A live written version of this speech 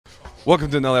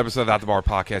Welcome to another episode of At the Bar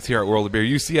Podcast here at World of Beer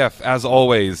UCF. As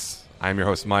always, I'm your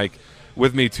host, Mike.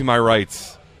 With me to my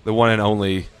right, the one and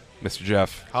only Mr.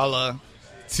 Jeff. Holla.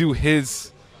 To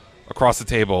his across the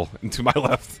table, and to my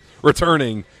left,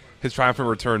 returning his triumphant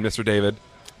return, Mr. David.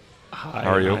 Hi,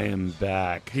 How are you? I am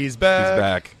back. He's back. He's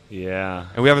back. Yeah.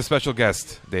 And we have a special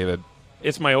guest, David.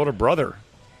 It's my older brother.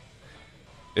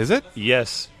 Is it?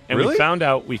 Yes. And Really?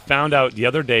 we found out the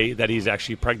other day that he's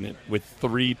actually pregnant with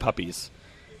 3 puppies.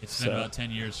 It's been about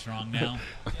 10 years strong now.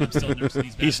 I'm still nursing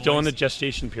these bad He's still in the boys.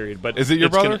 gestation period, but Is it your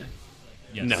it's gonna- brother?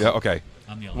 Yes. No. Yeah, okay.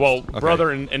 I'm the oldest. well, Okay.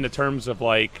 brother in the terms of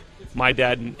like my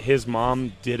dad and his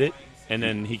mom did it, and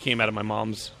then he came out of my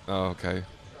mom's. Oh, okay.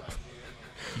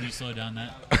 Can you slow down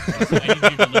that? I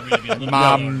need your delivery to be a little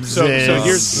Mom's slower. So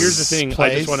Is here's the thing.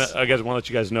 place. I guess want to let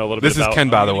you guys know a little This bit is about Ken,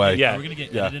 by the way. Yeah. We're going to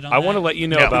get Yeah. edited on I want to that? let you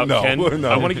know No. about No. Ken. No.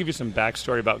 I want to give you some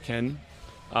backstory about Ken.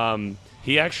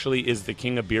 He actually is the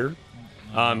king of beer,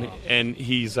 and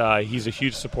he's a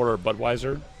huge supporter of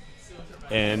Budweiser.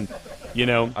 And you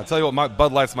know, I'll tell you what, my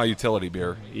Bud Light's my utility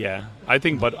beer. yeah, I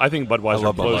think Budweiser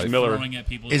love Bud blows Light. Miller. Throwing at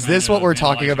people Is trying this to what we're analyze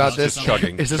talking your about mouth this? or something.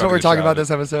 Chugging. Is this Chugging what we're and talking about shouting.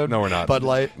 this episode? No, we're not. Bud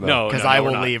Light? No, Because no, I we're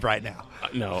will not. leave right now.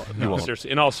 No, won't. seriously.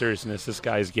 In all seriousness, this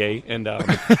guy's gay, and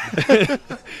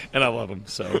and I love him,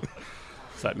 so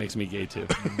that makes me gay too.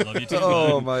 Love you too.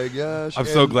 Oh, my gosh. I'm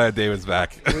so glad David's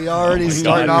back. We already Oh my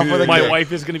starting God. off with a My kick.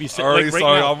 wife is going to be sick. Already Like, right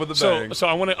starting now. off with a bang. So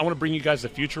I want to bring you guys the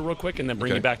future real quick, and then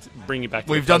bring Okay. you back. Bring you back.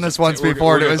 To We've the done present. this once We're-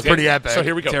 before, and we're it was gonna- pretty epic. So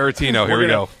here we go. Tarantino, here We're we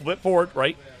gonna go. Flip forward,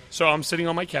 right? So I'm sitting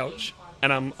on my couch,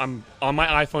 and I'm on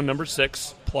my iPhone number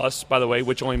 6 Plus, by the way,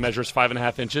 which only measures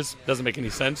 5.5 inches. Doesn't make any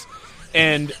sense.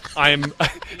 And I'm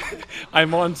I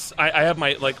have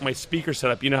my speaker set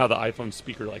up. You know how the iPhone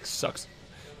speaker sucks.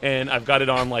 And I've got it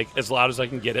on as loud as I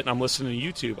can get it, and I'm listening to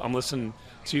YouTube. I'm listening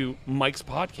to Mike's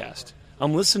podcast.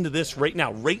 I'm listening to this right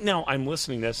now. Right now, I'm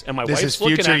listening to this, and my This wife's is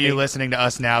looking future at me. you listening to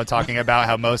us now talking about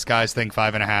how most guys think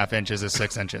 5.5 inches is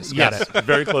 6 inches. Got Yes, it.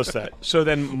 very close to that. So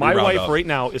then my round wife up. right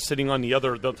now is sitting on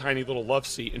the tiny little love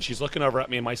seat, and she's looking over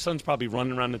at me, and my son's probably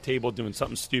running around the table doing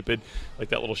something stupid like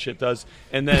that little shit does.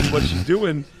 And then what she's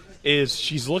doing is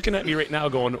she's looking at me right now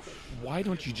going, why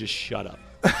don't you just shut up?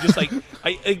 Just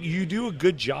you do a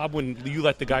good job when you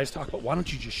let the guys talk, but why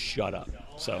don't you just shut up?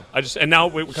 So and now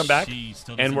we come back, She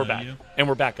still and doesn't we're know back, you? and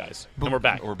we're back, guys, and we're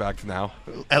back. We're back to now.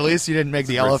 At least you didn't make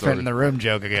the a great elephant story. in the room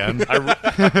joke again.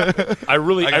 I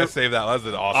really, I gotta save that. That's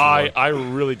an awesome one. I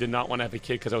really did not want to have a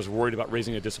kid because I was worried about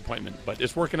raising a disappointment, but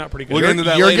it's working out pretty good. We'll get into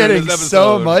that You're later in getting this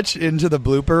so episode. much into the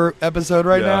blooper episode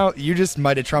right Yeah. now. You just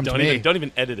might have trumped me. Don't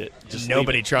even edit it. Just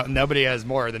Nobody nobody has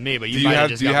more than me, but Do you you might have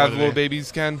just do you got have more than little me.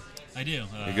 babies, Ken? I do.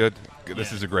 You good? Good.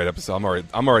 This yeah. is a great episode.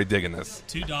 I'm already digging this.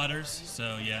 2 daughters,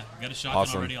 so yeah. Got a shotgun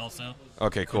Awesome. already also.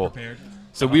 Okay, cool. Prepared.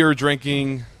 So we are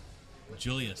drinking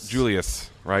Julius,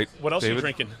 right? What else are you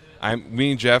David? drinking?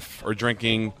 Me and Jeff are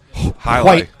drinking High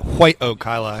Life. White oak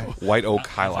highlight. White Oak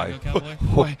High Taco Life.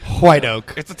 Cowboy? White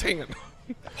oak. It's a tan.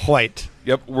 White.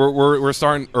 Yep, we're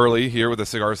starting early here with the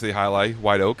Cigar City High Life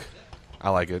White Oak. I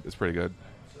like it. It's pretty good.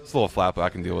 It's a little flat, but I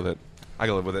can deal with it. I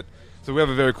can live with it. So we have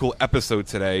a very cool episode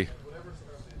today.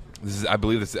 I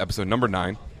believe this is episode number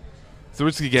 9. So we're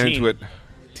just gonna get into it.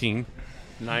 19.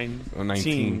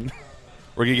 19.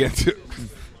 We're gonna get into.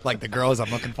 Like the girls I'm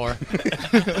looking for.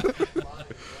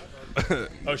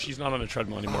 Oh, she's not on a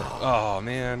treadmill anymore. Oh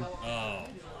man. Oh.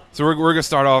 So we're gonna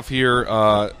start off here.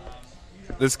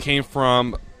 This came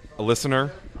from a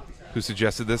listener who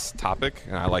suggested this topic,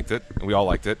 and I liked it, and we all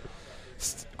liked it.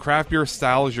 Craft beer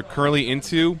styles you're currently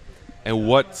into, and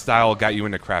what style got you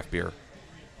into craft beer?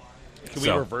 Can we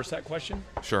reverse that question?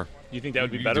 Sure. Do you think that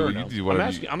would be You better do- or you no? do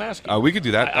whatever you- I'm asking. We could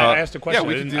do that. I asked a question. Yeah,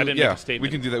 we I can didn't- do. I didn't yeah, make a statement. we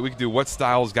can do that. We can do what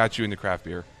styles got you into craft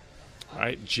beer. All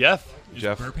right, Jeff.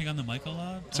 Jeff. Burping on the mic a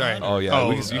lot? Sorry. Oh yeah.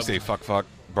 Oh, you say fuck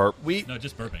burp. No,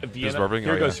 just burping. Vienna. burping?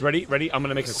 Here Oh, it goes. yeah. Ready? I'm going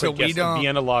to make a So quick we guess. don't-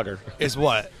 Vienna lager. Is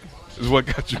what? Is what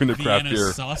got you into craft Vienna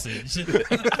beer. sausage.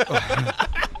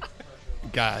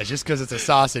 Guys, just because it's a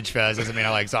sausage fest doesn't mean I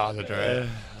like sausage, right?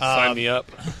 Sign me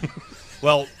up.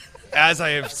 Well, as I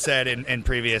have said in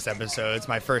previous episodes,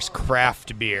 my first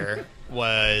craft beer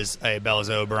was a Bell's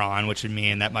Oberon, which would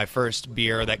mean that my first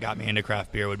beer that got me into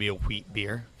craft beer would be a wheat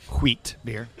beer. Wheat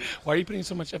beer. Why are you putting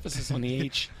so much emphasis on the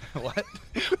H? What?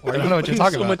 I don't know what you're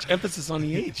talking so about. much emphasis on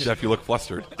the H. Jeff, you look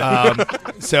flustered.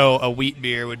 So a wheat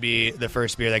beer would be the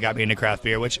first beer that got me into craft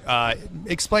beer, which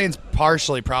explains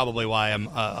partially probably why I'm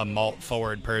a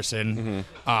malt-forward person.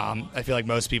 I feel like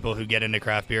most people who get into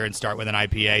craft beer and start with an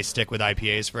IPA stick with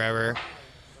IPAs forever.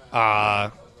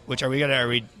 Which are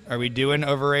we doing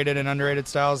overrated and underrated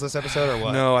styles this episode or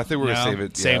what? No, I think we're gonna No? save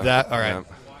it. Save yeah. that? All right.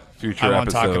 Yeah. Future I won't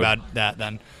episode. talk about that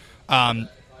then.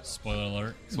 Spoiler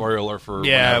alert. Spoiler alert for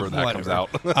Yeah, whenever that comes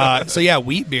out. So yeah,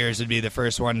 wheat beers would be the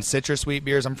first one. Citrus wheat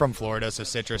beers. I'm from Florida, so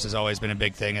citrus has always been a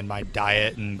big thing in my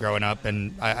diet and growing up.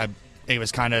 And it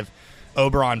was kind of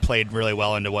Oberon played really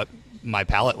well into what my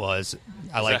palate was.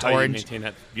 I Is liked that how orange. you maintain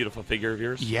that beautiful figure of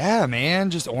yours? Yeah,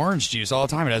 man, just orange juice all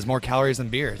the time. It has more calories than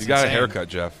beer. It's You got a insane. haircut,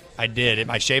 Jeff, I did.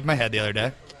 I shaved my head the other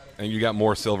day. and you got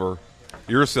more silver.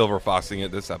 You're silver foxing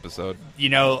it this episode. You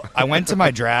know, I went to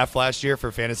my draft last year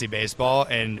for fantasy baseball,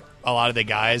 and a lot of the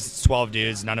guys, it's 12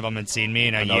 dudes, none of them had seen me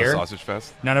in a Another year. sausage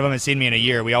fest. None of them had seen me in a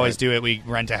year. We always do it. We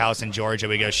rent a house in Georgia.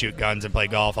 We go shoot guns and play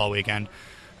golf all weekend.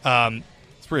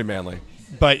 It's pretty manly.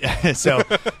 But so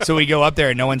we go up there,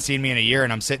 and no one's seen me in a year,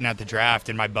 and I'm sitting at the draft,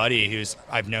 and my buddy, who's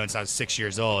I've known since I was 6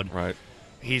 years old, Right.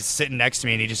 he's sitting next to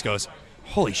me, and he just goes,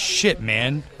 "Holy shit,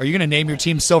 man! Are you going to name your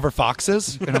team Silver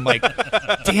Foxes?" And I'm like,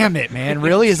 "Damn it, man!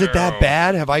 Really? Is it that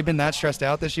bad? Have I been that stressed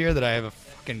out this year that I have a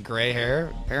fucking gray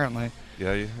hair? Apparently,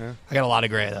 Yeah. I got a lot of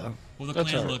gray though." Well, the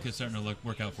That's clan all right. look is starting to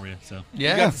work out for you. So You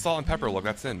got the salt and pepper look.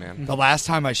 That's in, man. The last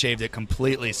time I shaved it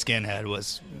completely skinhead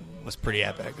was pretty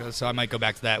epic. So I might go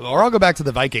back to that, or I'll go back to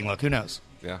the Viking look. Who knows?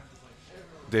 Yeah.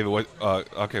 David, what?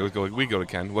 Okay, we go to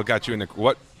Ken. What got you into?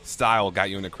 What style got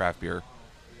you into craft beer?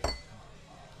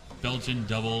 Belgian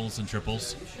doubles and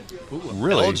triples.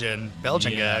 Really?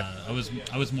 Belgian Yeah, guy.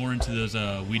 I was more into those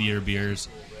wheatier beers.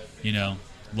 You know,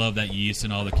 love that yeast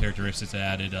and all the characteristics it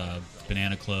added,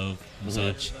 banana clove and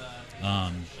such.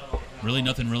 Really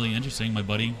nothing really interesting. My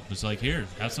buddy was like, "Here,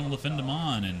 have some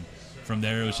Lafindamon," and from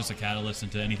there it was just a catalyst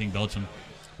into anything Belgium.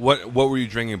 What were you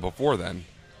drinking before then?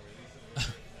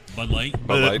 Bud Light,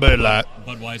 Bud Light.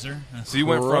 Budweiser. So you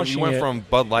went Crushing it. from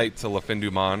Bud Light to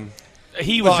Lafindumon.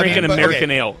 He was Well, I drinking mean, but-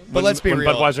 American okay, ale. but let's be when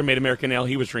real. Budweiser made American ale,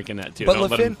 he was drinking that too. But Don't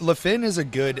let him- Lafin is a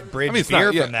good bridge I mean, it's beer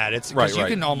not- yeah. from that. It's Right, because you right.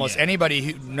 can almost Yeah. anybody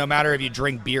who, no matter if you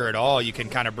drink beer at all, you can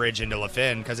kind of bridge into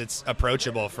Lafin because it's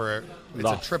approachable for it's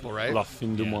a triple, right? La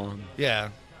Fin du Monde. Yeah,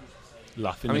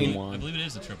 La Fin I mean- du I Monde. believe it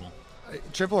is a triple.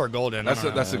 triple or golden. I That's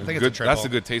don't a know. I think it's a triple. that's a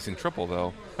good tasting triple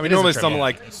though. I mean, It is a normally triple.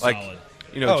 something It's like solid.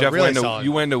 you know, Oh, Jeff really went to, solid.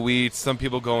 you went to wheat. Some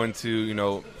people go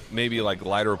into maybe like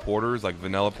lighter porters, like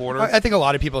vanilla porter. I think a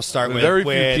lot of people start Very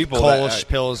with few people that- Kolsch,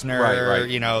 Pilsner, Right.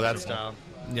 that style.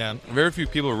 Yeah. Very few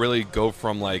people really go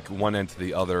from like one end to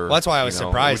the other. Well, that's why I was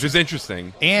surprised. which is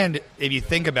interesting. And if you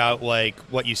think about like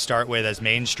what you start with as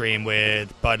mainstream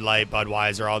with Bud Light,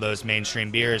 Budweiser, all those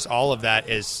mainstream beers, all of that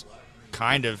is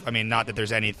kind of, I mean, not that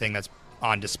there's anything that's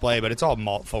on display, but it's all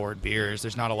malt forward beers.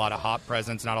 There's not a lot of hop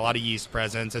presence, not a lot of yeast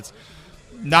presence. It's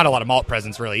not a lot of malt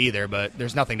presence really either, but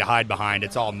there's nothing to hide behind.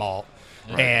 It's all malt.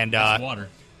 And It's water.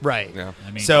 right. Yeah.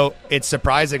 I mean- So it's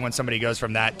surprising when somebody goes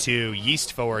from that to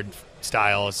yeast forward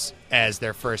styles as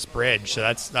their first bridge. So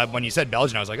that's when you said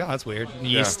Belgian, I was like, oh, that's weird.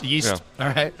 Yeast. Yeah. All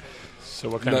right. So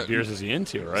what kind No, of beers is he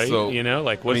into, right? So,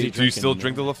 like what I is mean, he do you drinking? still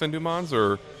drink the Lafindumons,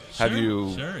 or have Sure,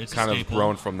 you sure, it's a kind of staple.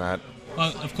 grown from that? Well,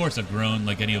 of course, I've grown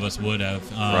like any of us would have.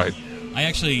 Right. I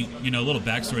actually, a little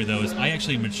backstory though is I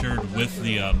actually matured with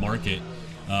the market.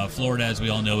 Florida, as we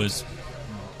all know, is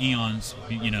eons,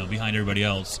 behind everybody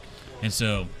else, and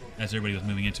so as everybody was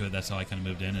moving into it, that's how I kind of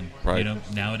moved in. And Right.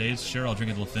 nowadays, sure, I'll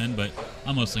drink a little thin, but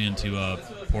I'm mostly into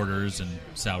porters and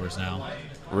sours now.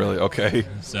 Really? Okay.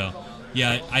 So,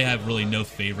 yeah, I have really no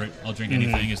favorite. I'll drink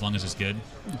anything as long as it's good.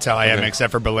 That's how I am, Okay.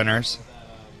 except for Berliners.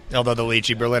 Although the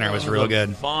lychee Berliner was real good.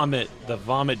 The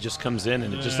vomit just comes in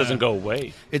and it just doesn't go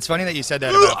away. It's funny that you said that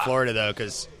about Florida, though,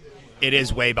 because it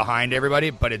is way behind everybody,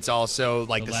 but it's also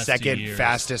like The the last 2 second years.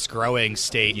 fastest growing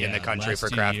state in Yeah, the country last for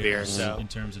 2 craft beer. years, So, in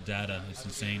terms of data, it's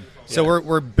insane. so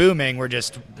we're booming. We're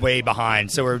just way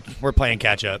behind. So we're playing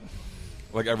catch up.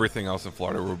 Like everything else in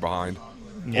Florida, we're behind.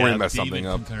 Yeah, or we messed something David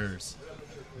up. concurs.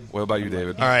 What about you,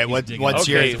 David? All right, He's digging what's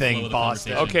Okay. your Flow thing, of the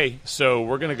Boston? conversation. Okay, so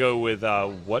we're gonna go with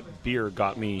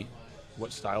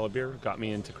what style of beer got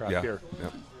me into craft Yeah. beer? Yeah.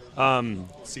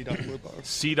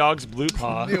 Sea Dog's Blue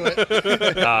Paw,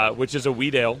 which is a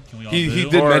wheat ale. Can we all He boo?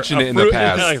 did Or mention a it in the fruit-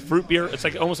 past. Like a fruit beer. It's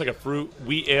like almost like a fruit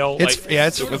wheat ale. It's- like, yeah,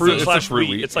 it's- fruit it's a slash fruit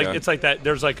wheat. wheat, It's like yeah. it's like that.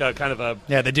 There's like a kind of a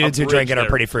Yeah, the dudes a who drink bridge it are there.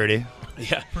 pretty fruity.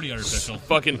 Yeah. Pretty artificial.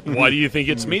 Fucking. Why do you think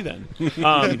it's me then?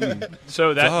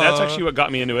 So that's actually what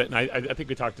got me into it, and I think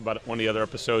we talked about it one of the other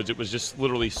episodes. It was just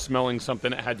literally smelling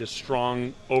something that had this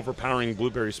strong, overpowering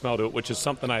blueberry smell to it, which is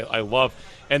something I love.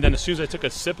 And then as soon as I took a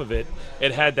sip of it,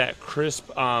 it had that crisp,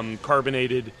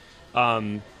 carbonated,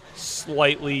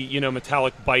 slightly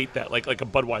metallic bite that like a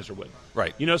Budweiser would.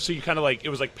 Right. So you kind of like it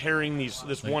was like pairing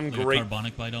this one like a great.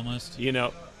 carbonic bite almost.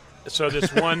 So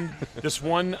this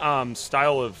one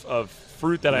style of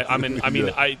fruit that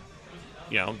I Yeah.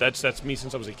 that's me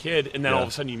since I was a kid. And then Yeah. all of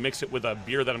a sudden you mix it with a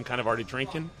beer that I'm kind of already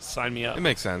drinking. Sign me up. It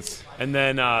makes sense. And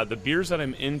then the beers that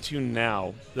I'm into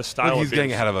now, the style Look, of he's beers.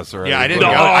 getting ahead of us already. Yeah, I didn't. No.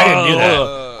 I didn't do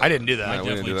that. I didn't do I that. we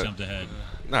didn't definitely do that. jumped ahead.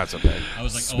 No, it's okay. I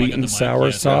was like, Sweet I got and the sour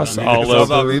mic, sauce I all It's all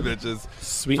about over. me, bitches.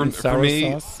 Sweet For, and sour for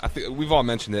me, sauce. I think we've all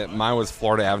mentioned it. Mine was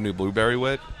Florida Avenue Blueberry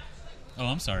Wit. Oh,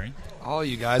 I'm sorry. All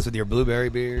you guys with your blueberry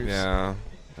beers. Yeah.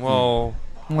 Well,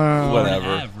 Well, whatever.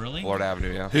 Ave, really? Florida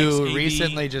Avenue, yeah. who XAB.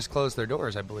 recently just closed their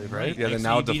doors, I believe, right? Yeah, they're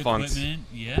now XAB defunct. equipment,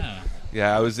 Yeah.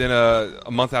 Yeah, I was in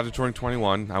a month after turning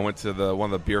 21. I went to one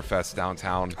of the beer fests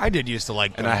downtown. I did used to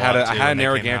like And them I a had lot, I too, had when an they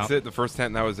came Narragansett. out. The first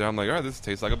tent that I was there, I'm like, all right, this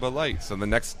tastes like a Bud Light. So the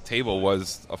next table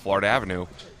was a Florida Avenue.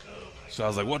 So I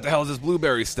was like, what the hell is this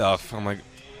blueberry stuff? I'm like,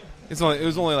 it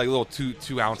was only like little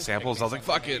 2-ounce samples. I was like,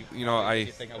 fuck it, I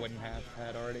think I wouldn't have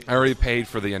had already? I already paid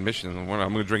for the admission. I'm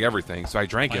going to drink everything. So I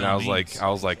drank it. And By I all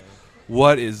was means. like,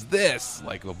 what is this?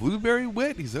 Like a blueberry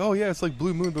wit? He's like, oh yeah, it's like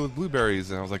Blue Moon but with blueberries.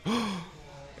 And I was like,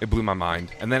 it blew my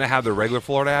mind. And then I had the regular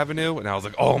Florida Avenue, and I was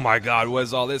like, oh my god, what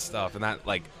is all this stuff? And that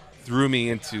like threw me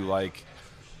into like,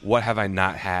 what have I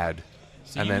not had?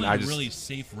 So And you then went I a just really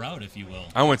safe route, if you will.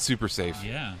 I went super safe.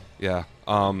 Yeah. Yeah.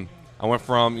 I went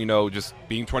from, just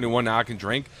being 21, now I can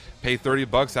drink, pay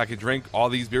 $30, I can drink all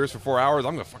these beers for 4 hours.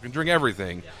 I'm going to fucking drink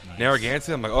everything.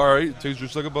 Narragansett, I'm like, all right, it tastes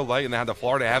just like a Bud Light. And they had the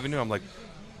Florida Avenue. I'm like,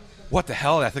 what the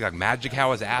hell? And I think like Magic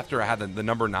Hour was after. I had the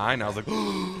number 9. I was like,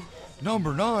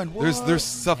 Number 9. What? there's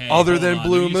stuff Hey, other hold than on.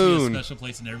 Blue There used to be Moon. a special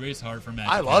place in everybody's heart for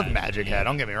Magic I love Hat. Magic Hat.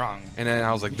 Don't get me wrong. And then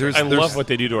I was like, there's I love what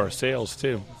they do to our sales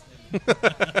too.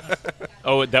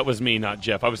 Oh, that was me, not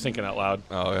Jeff. I was thinking out loud.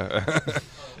 Oh, yeah.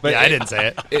 But I didn't say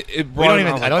it. It We brought don't it-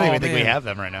 even. was I don't like, even oh, think we man. have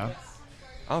them right now.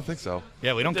 I don't think so.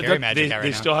 Yeah, we don't carry Magic Hat right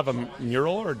they now. still have a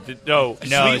mural, or no?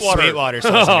 No, Sweetwater. Sweetwater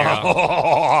sells them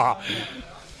now.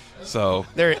 So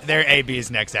They're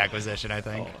AB's next acquisition, I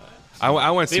think.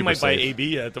 I went They super might buy safe.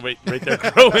 AB at the rate they're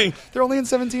growing. They're only in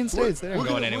 17 states. They're not We're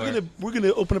going gonna, anywhere. we're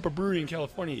gonna open up a brewery in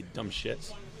California. You dumb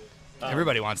shits.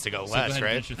 Everybody wants to go So go west, ahead and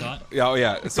right? finish your thought. Yeah, oh,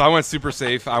 yeah. So I went super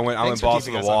safe. I went Thanks for balls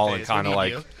to keeping the us wall on and pace. kind of We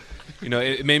like, need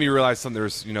it made me realize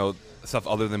there's stuff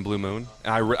other than Blue Moon.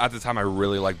 And at the time I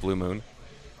really liked Blue Moon.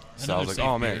 So I was Another like, safe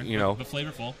oh man, beer, but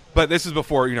flavorful. But this is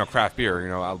before craft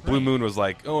beer. Blue Moon was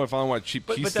like, oh, if I want cheap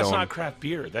But Keystone. that's not craft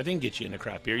beer. That didn't get you into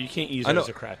craft beer. You can't use I it know. as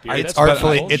a craft beer. It's That's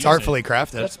artfully- bullshit. It's artfully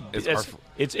crafted. That's, It's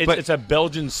it's, artful. it's a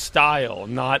Belgian style,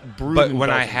 not brewed. But in when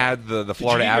I Belgium. had the Did you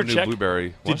Florida get your Avenue check?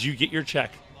 blueberry, what? Did you get your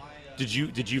check? Did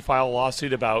you file a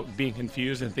lawsuit about being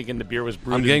confused and thinking the beer was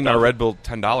brewed? I'm in getting my Belgium? Red Bull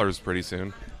 $10 pretty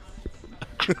soon.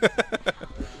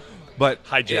 But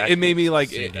Hijack. it made me like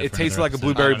Save that it for tasted another like a episode.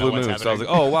 blueberry I don't know Blue what's Moon. So I was like,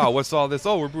 happening. oh wow, what's all this?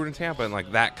 Oh, we're brewed in Tampa, and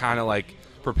like that kind of like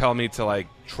propelled me to like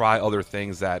try other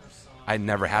things that I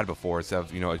never had before. Instead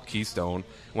of a Keystone,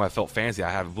 when I felt fancy,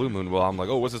 I had a Blue Moon. Well, I'm like,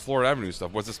 oh, what's this Florida Avenue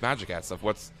stuff? What's this Magic Hat stuff?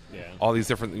 What's all these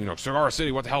different Cigar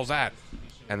City? What the hell's that?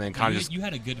 And then kind of just You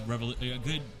had a good a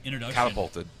good introduction.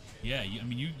 catapulted. Yeah,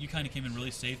 you kind of came in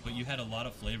really safe, but you had a lot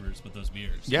of flavors with those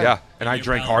beers. Yeah. Yeah, and I your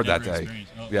drank palate hard that never day.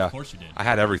 experienced- Oh, Yeah, of course you did. I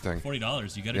had everything.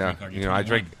 $40, you got to Yeah, drink hard. You're I 21.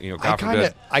 drank. God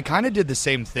forbid. I kind of did the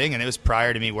same thing, and it was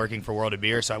prior to me working for World of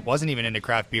Beer, so I wasn't even into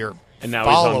craft beer. And now he's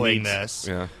on following meats. this,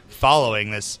 Yeah. following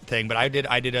this thing, but I did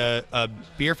a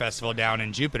beer festival down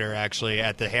in Jupiter, actually,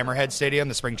 at the Hammerhead Stadium,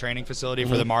 the spring training facility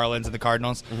for the Marlins and the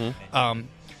Cardinals.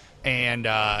 And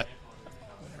or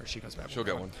she goes back. She'll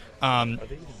get one.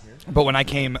 But when I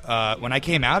came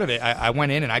out of it, I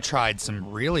went in and I tried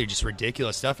some really just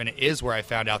ridiculous stuff, and it is where I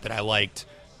found out that I liked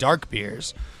dark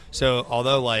beers. So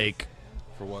although like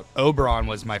For what? Oberon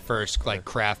was my first like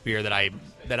craft beer that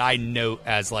I note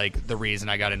as like the reason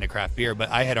I got into craft beer, but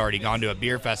I had already gone to a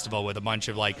beer festival with a bunch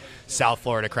of like South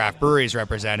Florida craft breweries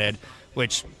represented,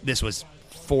 which this was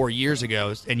 4 years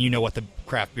ago, and you know what the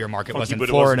craft beer market was in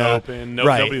Funky Buddha Florida. wasn't open.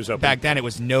 right. Nobody was open. Back then, it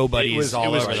was nobody's It was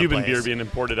all over the Cuban place. beer being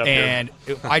imported up And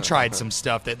I tried some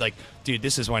stuff that like, dude,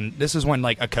 this is when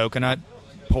like a coconut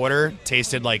porter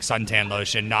tasted like suntan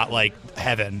lotion, not like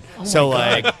heaven. So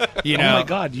like, you here. know, Oh my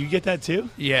god, you get that too?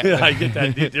 Yeah. I get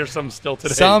that. Dude, there's some still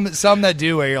today. some that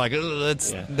do where you're like,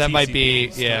 that's Yeah. that might be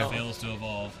TCP yeah. fails to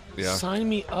evolve. Yeah. Sign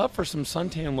me up for some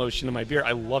suntan lotion in my beer.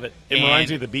 I love it. It And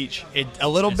reminds me of the beach. It a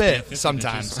little SPF bit 50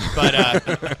 sometimes,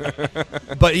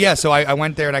 bitches. but yeah. So I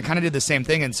went there and I kind of did the same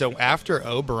thing. And so after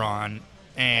Oberon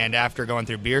and after going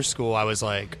through beer school, I was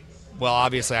like, well,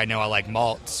 obviously I know I like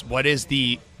malts. What is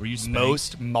the Were you spanked?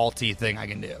 most malty thing I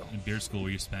can do? In beer school, were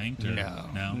you spanked? Or No.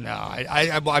 no.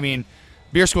 I mean,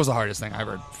 Beer school's the hardest thing I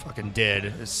ever fucking did.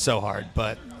 It's so hard,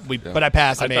 but I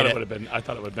passed. I made thought it. it would have been. I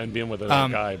thought it would have been being with a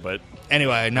guy, but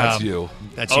Anyway, no, That's you.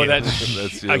 That's oh, you.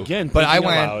 That's you. again. But thinking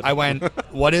aloud. I went.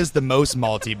 What is the most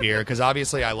malty beer? Because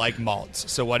obviously I like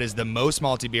malts. So what is the most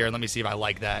malty beer? And let me see if I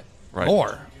like that Right.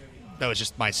 more. That was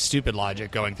just my stupid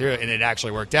logic going through it, and it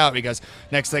actually worked out because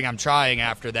next thing I'm trying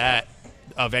after that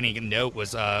of any note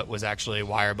was actually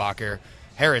Weyerbacher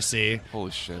Heresy.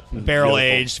 Holy shit. Barrel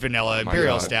aged vanilla My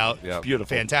imperial God. stout. Yeah.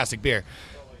 Beautiful. Fantastic beer.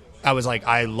 I was like,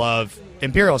 I love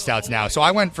imperial stouts now. So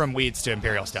I went from wheats to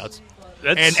imperial stouts.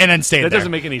 That's- and then stayed That there.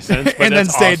 doesn't make any sense. But And then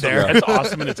that's stayed awesome. there. That's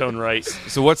awesome in its own right,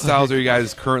 So what styles are you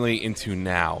guys currently into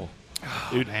now?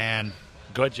 dude. Man.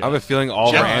 Go ahead, Jeff. I have a feeling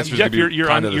all Jeff, our answers Jeff, would be you're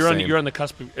kind on of the same. you're on the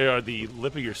cusp, the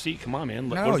lip of your seat. Come on, man.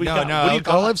 No, What do we got? no. What do you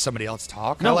I'll got? let somebody else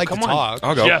talk. I No, like come to on. talk.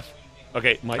 I'll go. Jeff.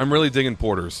 Okay, Mike. I'm really digging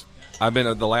porters. I've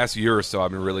been the last year or so.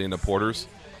 I've been really into porters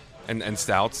and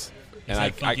stouts. Is And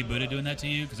that Funky Buddha doing that to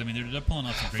you? Because I mean, they're pulling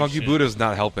off some great Funky shit. Buddha's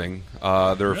not helping.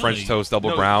 They're Really? French toast double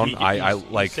No, brown. he- I he's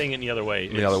like saying it in the other way.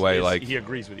 the other way. Like he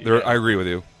agrees with you. they're- Yeah. I agree with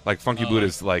you. Like Funky Oh.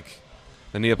 Buddha's like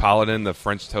the Neapolitan, the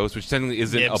French toast, which technically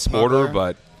isn't Nib a Smuggler. porter,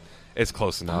 but it's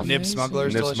close enough. Nib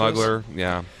Smuggler's Nib delicious. Smuggler,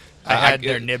 yeah. I had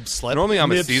their nib slip. Normally,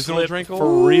 I'm a Nib seasonal slip drinker.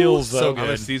 for reals, so though. good. I'm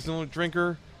a seasonal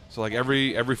drinker, so like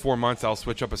every 4 months I'll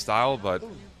switch up a style. But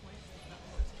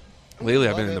lately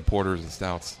I've been into porters and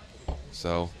stouts.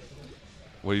 So,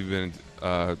 what have you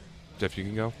been? Jeff, you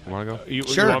can go. You want to go? You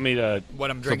Sure. want me to?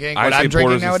 What I'm drinking, I what say I'm drinking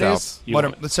porters and nowadays. stouts. You What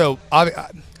want- I'm, so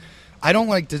I don't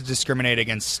like to discriminate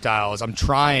against styles. I'm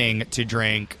trying to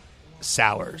drink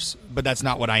sours, but that's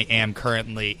not what I am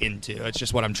currently into. It's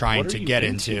just what I'm trying What are to you get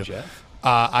into, into. Jeff?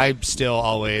 I still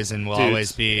always and will Dudes.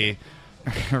 always be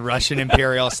Russian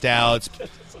imperial stouts,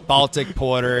 Baltic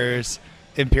porters,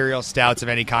 imperial stouts of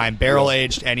any kind, barrel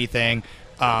aged anything.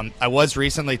 I was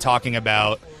recently talking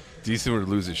about. Decent would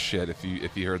lose his shit if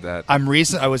you heard that. I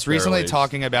was recently Barrel-aged.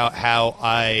 talking about how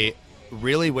I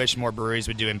really wish more breweries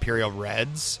would do imperial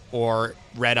reds or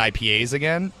red IPAs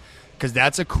again, because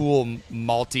that's a cool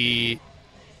malty,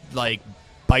 like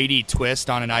bitey twist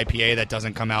on an IPA that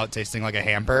doesn't come out tasting like a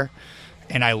hamper.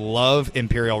 And I love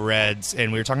imperial reds.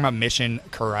 And we were talking about Mission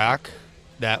Karak.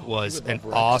 That was an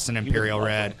awesome imperial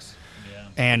red, Yeah.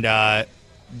 and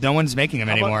no one's making them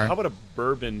anymore. How about a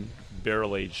bourbon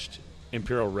barrel aged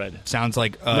imperial red? Sounds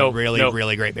like a No, really, no.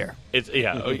 really great beer. It's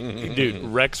dude.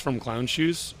 Rex from Clown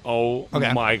Shoes. Oh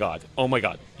Okay. my god. Oh my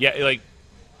god. Yeah, like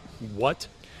what?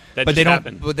 That But just they don't.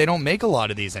 happened. But they don't make a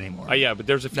lot of these anymore. Yeah, but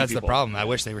there's a few. That's the people. problem. I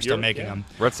wish they were still You're- making yeah. them.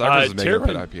 Red Cypress is making a good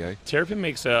Terrapin- IPA. Terrapin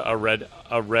makes a red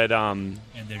there's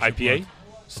your IPA. plug.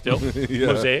 Still, Yeah.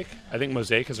 Mosaic. I think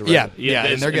Mosaic is a red. Yeah,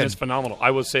 and they're good. It's phenomenal.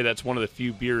 I would say that's one of the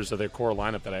few beers of their core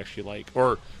lineup that I actually like,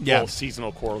 or Yeah.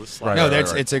 seasonal core. Right. No,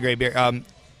 it's a great beer.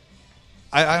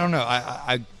 I don't know.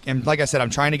 I am, like I said, I'm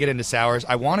trying to get into sours.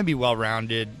 I want to be well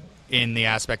rounded in the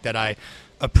aspect that I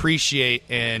appreciate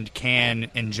and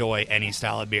can enjoy any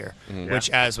style of beer. Which,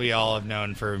 as we all have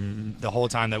known for the whole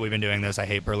time that we've been doing this, I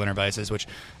hate Berliner Weisses. Which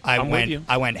I'm with you.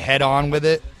 I went head on with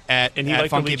it at And he liked the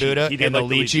Funky lychee. Buddha, He did and the like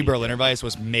the lychee lychee. Berliner Weiss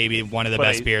was maybe one of the But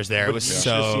best I- beers there. It but was you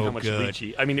should have seen how so much good.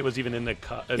 lychee. I mean, it was even in the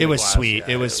cup. It was sweet.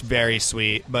 It was very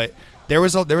sweet, but there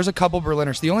was a couple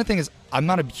Berliners. The only thing is, I'm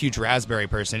not a huge raspberry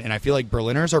person, and I feel like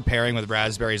Berliners are pairing with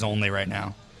raspberries only right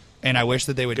now, and I wish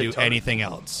that they would Good do tart. anything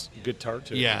else. good tart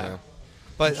too. Yeah, Yeah.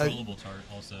 but Controllable tart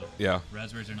also. Yeah.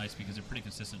 Raspberries are nice because they're pretty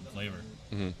consistent in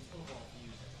flavor.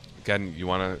 Again, you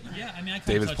want to? Yeah, I mean, I kind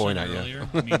David's of touched on pointing it at you. earlier.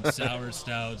 I mean, sours,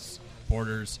 stouts,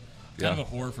 porters. Kind Yeah.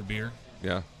 of a whore for beer,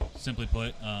 Yeah. simply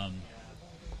put.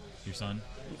 Your son.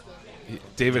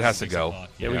 David has to 6 go. o'clock.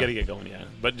 Yeah, we got to get going. Yeah,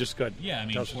 but just good. Yeah, I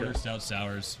mean, Tell us porter, what stout,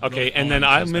 sours. Okay, really and all then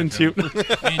on the I'm spectrum.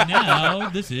 into And now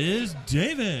this is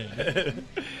David.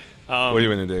 What are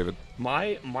you into, David?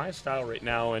 my style right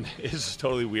now, and it's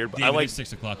totally weird, but David, I like it's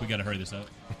 6 o'clock. We got to hurry this up.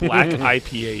 black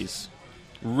IPAs.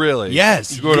 Really?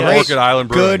 Yes, You go to yes. Orchid Island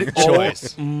Brewing. Good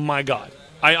choice. Oh my god,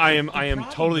 I am Problem,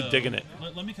 totally though- digging it.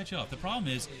 Let me cut you off. The problem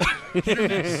is hit or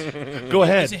miss. Go It's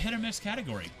a ahead. hit or miss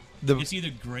category. The- It's either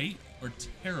great or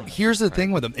terrible. Here's the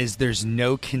thing with them is there's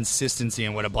no consistency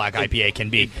in what a black IPA can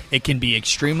be. It can be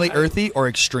extremely earthy or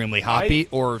extremely hoppy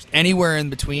or anywhere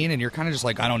in between, and you're kind of just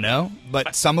like, I don't know.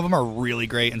 But some of them are really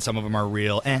great, and some of them are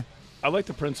real. I like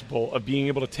the principle of being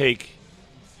able to take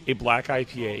a black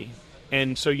IPA,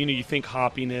 and so you think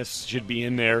hoppiness should be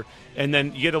in there, and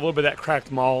then you get a little bit of that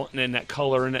cracked malt and then that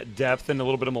color and that depth and a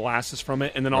little bit of molasses from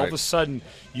it, and then all of Right. a sudden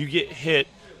you get hit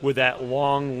with that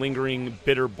long, lingering,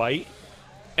 bitter bite,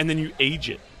 and then you age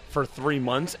it for 3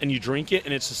 months, and you drink it,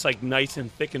 and it's just like nice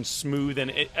and thick and smooth.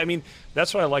 And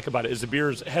that's what I like about it, is the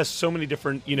beer has so many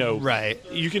different, Right.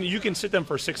 You can sit them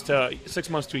for 6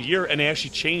 months to a year, and they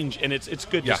actually change, and it's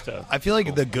good just to. I feel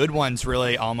like the good ones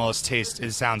really almost taste.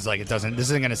 It sounds like it doesn't. This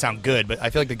isn't going to sound good, but I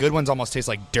feel like the good ones almost taste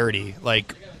like dirty,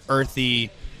 like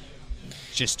earthy,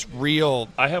 just real.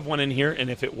 I have one in here, and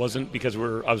if it wasn't because I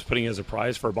was putting it as a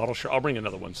prize for a bottle share, I'll bring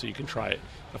another one so you can try it.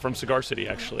 From Cigar City,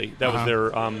 actually. That was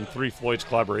their Three Floyds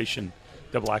collaboration,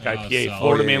 the Black IPA. solid.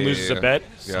 Florida Man Loses a Bet.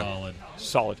 Solid.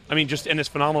 Solid. I mean, and it's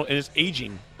phenomenal, and it's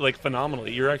aging like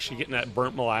phenomenally. You're actually getting that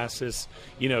burnt molasses,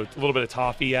 a little bit of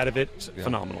toffee out of it. It's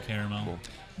phenomenal. Caramel.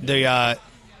 The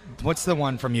what's the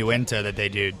one from Uinta that they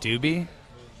do? Doobie.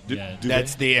 Yeah,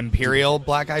 That's the Imperial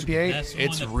Black IPA. That's the one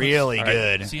It's that puts- really All right.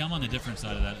 good. See, I'm on the different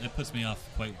side of that. It puts me off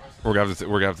quite. We're gonna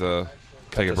have to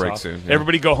take a This break off. soon. Yeah.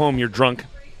 Everybody go home. You're drunk.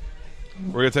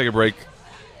 We're gonna take a break.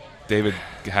 David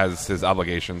has his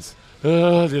obligations.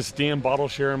 This damn bottle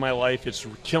share in my life, it's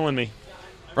killing me.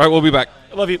 All right, we'll be back.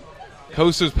 I love you.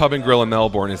 Coasters Pub and Grill in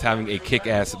Melbourne is having a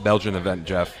kick-ass Belgian event,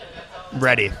 Jeff.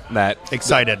 Ready.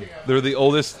 Excited. They're the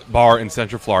oldest bar in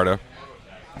Central Florida,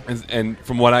 and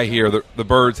from what I hear, the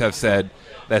Birds have said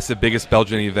that's the biggest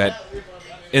Belgian event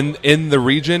in the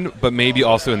region, but maybe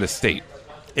also in the state.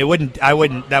 That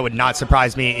would not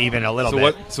surprise me even a little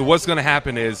bit. So what's going to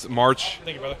happen is March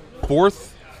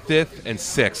 4th, 5th, and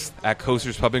 6th at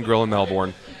Coasters Pub and Grill in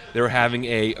Melbourne, they're having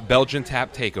a Belgian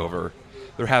tap takeover.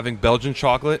 They're having Belgian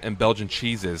chocolate and Belgian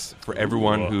cheeses for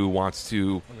everyone who wants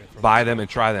to buy them and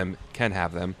try them, can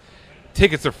have them.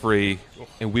 Tickets are free,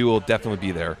 and we will definitely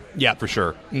be there. Yeah. For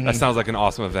sure. That sounds like an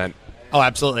awesome event. Oh,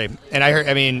 absolutely.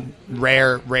 And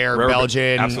rare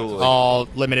Belgian, absolutely. all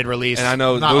limited release. And I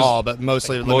know not those- all, but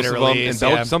mostly Most limited of them, release.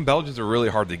 and yeah. some Belgians are really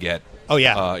hard to get. Oh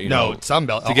yeah, some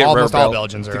almost all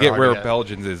Belgians are to get hard rare to get.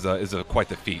 Belgians is quite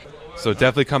the feat. So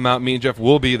definitely come out. Me and Jeff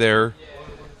will be there,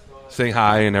 saying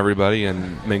hi and everybody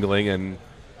and mingling and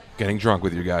getting drunk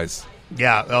with you guys.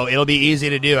 Yeah, it'll be easy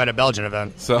to do at a Belgian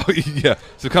event. So yeah,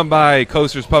 so come by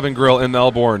Coasters Pub and Grill in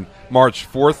Melbourne, March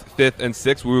 4th, 5th, and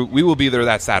 6th. We will be there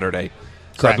that Saturday.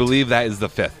 So I Correct. believe that is the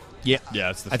 5th. Yeah,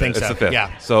 it's the I think It's so. the 5th.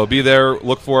 Yeah, So be there.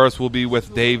 Look for us. We'll be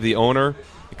with Dave, the owner.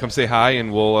 Come say hi,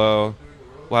 and we'll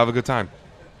have a good time.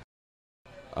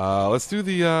 Let's do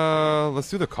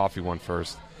the coffee one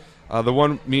first. The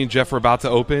one me and Jeff are about to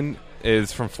open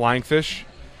is from Flying Fish.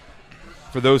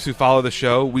 For those who follow the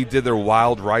show, we did their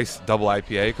Wild Rice Double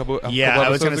IPA a couple I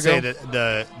was going to say that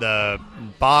the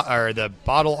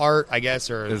bottle art, I guess,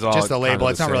 or Is all just the label. kind of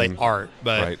It's the not really same. art,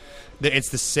 but Right. it's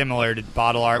the similar to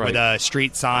bottle art with Right. a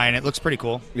street sign. It looks pretty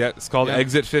cool. Yeah, it's called Yeah.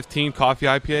 Exit 15 Coffee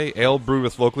IPA, ale brewed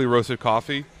with locally roasted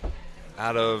coffee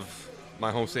out of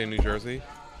my home state of New Jersey.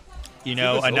 You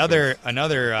know, this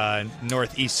another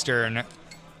northeastern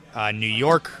New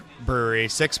York brewery,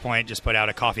 Six Point, just put out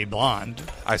a coffee blonde.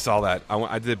 I saw that.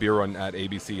 I did a beer run at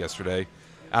ABC yesterday.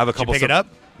 I have a couple. pick it up?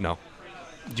 No.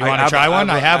 Do you want to try one?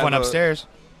 I have one upstairs.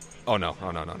 Oh no.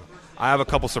 I have a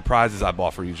couple surprises I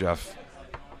bought for you, Jeff.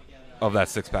 Of that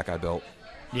 6-pack I built.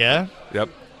 Yeah, Yep.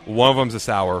 One of them's a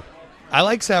sour. I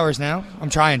like sours now. I'm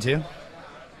trying to.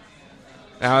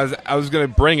 And I was gonna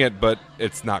bring it, but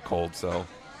it's not cold, so.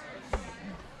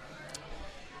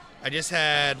 I just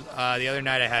had the other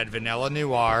night. I had Vanilla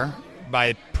Noir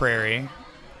by Prairie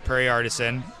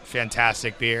Artisan.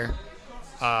 Fantastic beer.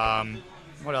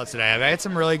 What else did I have? I had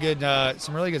some really good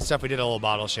stuff. We did a little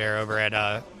bottle share over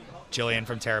at Jillian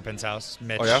from Terrapin's house.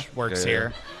 Mitch Oh, yeah? works Yeah, yeah.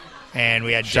 here, and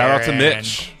we had Shout out to Darren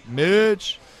Mitch. and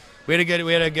Mitch. We had a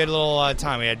good little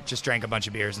time. We had just drank a bunch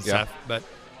of beers and Yeah. stuff,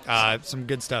 but some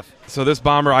good stuff. So this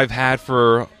bomber I've had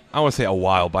for, I want to say a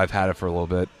while, but I've had it for a little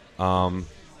bit.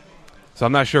 So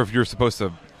I'm not sure if you're supposed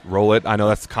to roll it. I know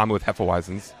that's common with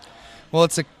Hefeweizens. Well,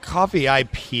 it's a coffee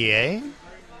IPA.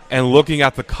 And looking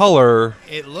at the color,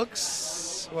 It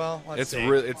looks let's it's see.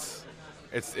 really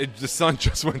the sun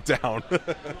just went down.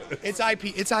 It's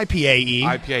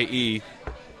IPA-y. IPA-E,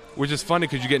 which is funny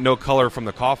because you get no color from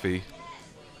the coffee.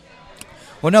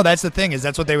 Well, no, that's the thing. Is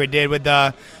that's what they did with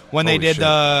when they Holy did shit.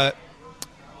 the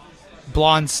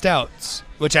blonde stouts,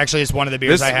 which actually is one of the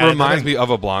beers This I had. reminds me of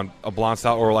a blonde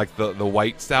stout, or like the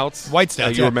white stouts. White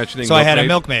stouts. that you yeah. were mentioning. So I had a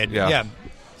Milkmaid. Milkmaid. Yeah.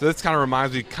 So this kind of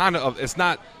reminds me, of. It's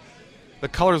not. The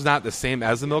color's not the same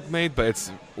as the Milkmaid, but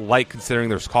it's light considering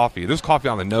there's coffee. There's coffee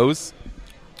on the nose.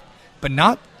 But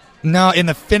not in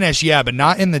the finish. Yeah, but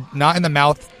not in the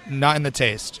mouth. Not in the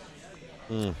taste.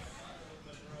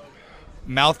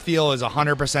 Mouthfeel is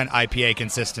 100% IPA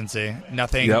consistency.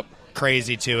 Nothing Yep.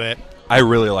 crazy to it. I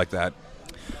really like that.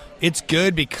 It's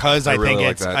good because I really think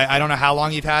like it's. that. I don't know how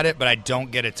long you've had it, but I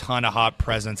don't get a ton of hop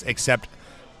presence except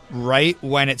right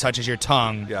when it touches your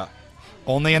tongue. Yeah.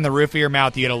 Only in the roof of your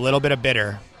mouth you get a little bit of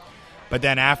bitter. But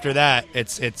then after that,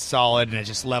 it's solid and it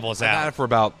just levels I had out. it for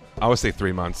about, I would say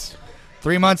 3 months.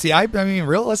 3 months. I mean,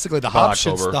 realistically, the About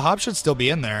hop should still be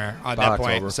in there at that About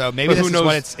point. October. So maybe But this who is knows?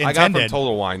 what it's I got it intended. from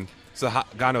Total Wine, so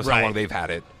God knows how Right. long they've had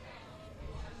it.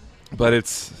 But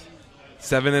it's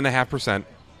 7.5%.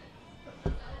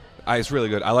 It's really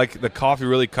good. I like the coffee.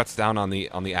 Really cuts down on the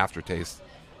aftertaste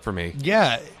for me.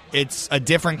 Yeah, it's a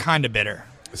different kind of bitter.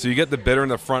 So you get the bitter in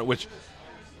the front, which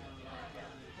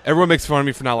everyone makes fun of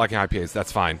me for not liking IPAs.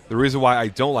 That's fine. The reason why I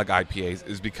don't like IPAs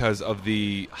is because of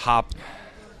the hop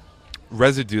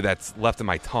residue that's left in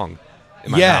my tongue,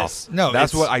 in my Yes. mouth. No,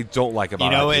 that's it's- what I don't like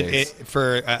about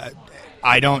IPAs.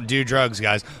 I don't do drugs,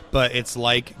 guys, but it's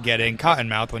like getting cotton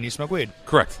mouth when you smoke weed.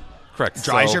 Correct. Dries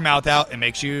So, your mouth out. It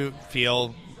makes you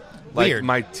feel like weird.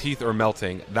 my teeth are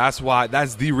melting. That's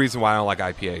the reason why I don't like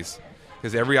IPAs.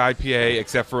 Because every IPA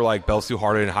except for like Bell's Two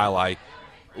Hearted and Highlight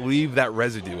leave that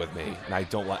residue with me, and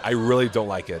I really don't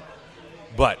like it.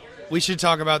 But We should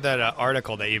talk about that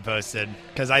article that you posted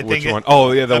because I which think one?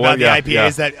 Oh yeah, the about one. the Yeah, IPAs yeah.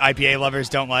 that IPA lovers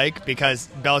don't like because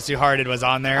Bell's Two Hearted was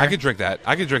on there. I could drink that.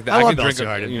 I I could love drink Bell's Two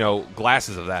Hearted.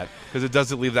 glasses of that because it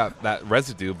doesn't leave that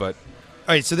residue. But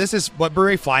All right, so this is what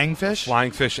brewery? Flying Fish.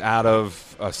 Flying Fish out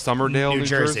of Summerdale, New New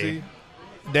Jersey. Jersey.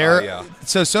 They're yeah.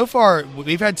 so far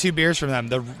we've had 2 beers from them.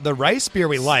 The rice beer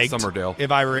we liked, Summerdale. if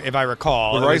I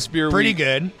recall, The It rice was beer pretty we-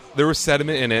 good. There was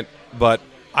sediment in it, but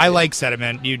I like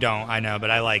sediment. You don't, I know, but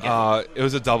I like it. it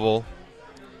was a double.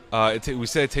 We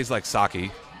said it tastes like sake,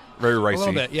 very A ricey.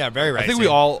 little bit, yeah, very ricey. I think we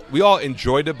all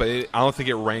enjoyed it, but I don't think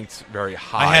it ranked very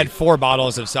high. I had 4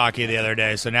 bottles of sake the other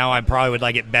day, so now I probably would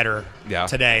like it better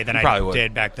today than You I probably would.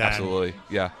 did back then. Absolutely,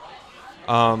 yeah.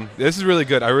 This is really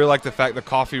good. I really like the fact the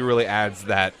coffee really adds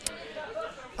that.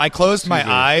 I closed my Excuse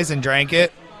me. eyes and drank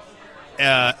it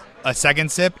a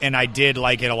second sip, and I did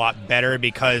like it a lot better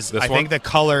because This I one? think the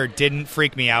color didn't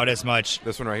freak me out as much.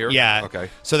 This one right here? Yeah. Okay.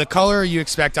 So the color, you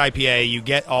expect IPA, you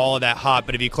get all of that hop,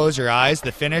 but if you close your eyes,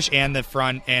 the finish and the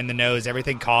front and the nose,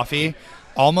 everything coffee,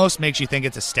 almost makes you think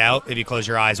it's a stout if you close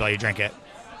your eyes while you drink it.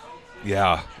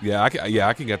 Yeah, I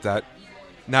can get that.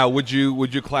 Now, would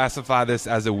you classify this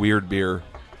as a weird beer?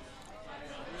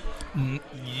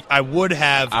 I would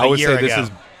have I a would year say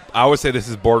ago. this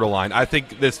is borderline. I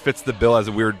think this fits the bill as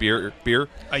a weird beer.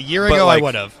 A year but ago, like- I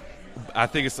would have. I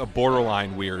think it's a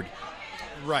borderline weird.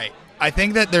 Right. I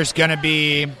think that there's going to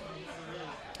be.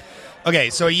 Okay,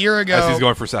 so a year ago. As he's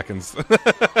going for seconds.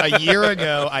 A year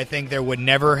ago, I think there would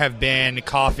never have been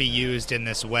coffee used in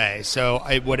this way. So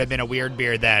it would have been a weird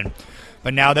beer then.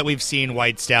 But now that we've seen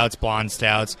white stouts, blonde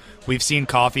stouts, we've seen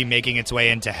coffee making its way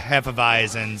into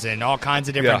Hefeweizens and all kinds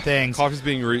of different things. Coffee's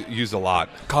being used a lot.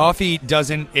 Coffee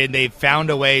doesn't. They've found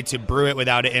a way to brew it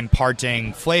without it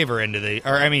imparting flavor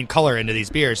into color into these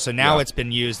beers. So now Yeah. it's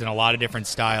been used in a lot of different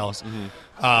styles,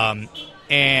 Mm-hmm.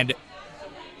 and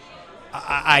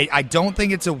I don't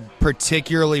think it's a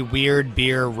particularly weird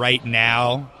beer right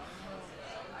now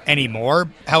anymore.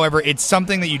 However, it's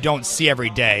something that you don't see every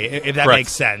day, if that Correct.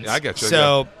 makes sense. Yeah, I get you,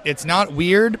 So it's not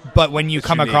weird, but when you It's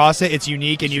come unique. across it, it's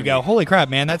unique, and It's you go, unique. "Holy crap,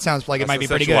 man! That sounds like it might be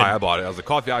That's pretty essentially good." why I bought it. I was like,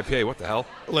 coffee IPA, what the hell?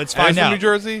 Let's And find it's from out. New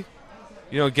Jersey.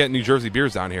 You don't get New Jersey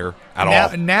beers down here at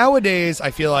all. Nowadays,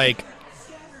 I feel like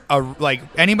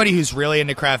anybody who's really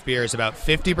into craft beer is about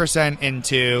 50%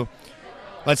 into.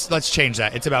 Let's change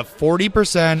that. It's about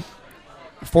 40%,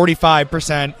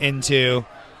 45% into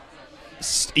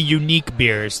unique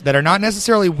beers that are not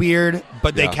necessarily weird,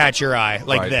 but they Yeah. catch your eye,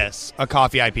 like Right. this, a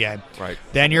coffee IPA. Right.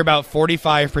 Then you're about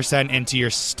 45% into your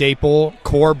staple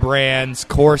core brands,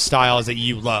 core styles that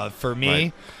you love. For me,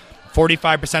 Right.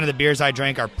 45% of the beers I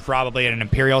drink are probably an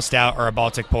Imperial Stout or a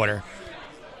Baltic Porter.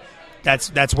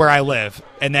 That's where I live.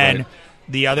 And then Right.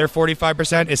 the other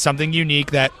 45% is something unique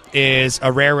that is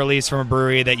a rare release from a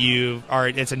brewery that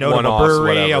it's a notable One-offs,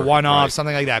 brewery, a whatever. one-off, Right.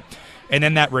 something like that. And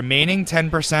then that remaining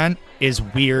 10% is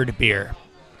weird beer.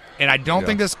 And I don't Yeah.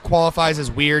 think this qualifies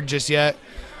as weird just yet,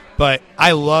 but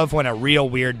I love when a real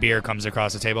weird beer comes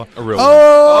across the table. A real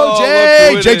Oh, one. Jay!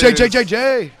 Oh, look who it is.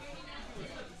 Jay!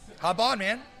 Hop on,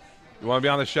 man. You want to be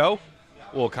on the show?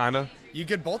 Well, kind of. You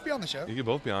could both be on the show. You could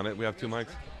both be on it. We have 2 mics.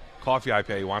 Coffee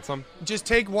IPA. You want some? Just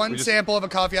take one We just- sample of a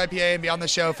coffee IPA and be on the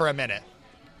show for a minute.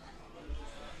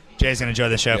 Jay's going to enjoy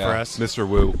the show for us. Mr.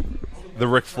 Wu. The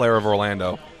Ric Flair of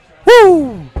Orlando.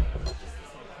 Woo!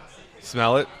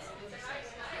 Smell it?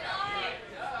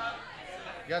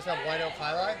 You guys have White Oak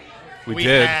Highlight? We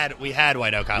did. We had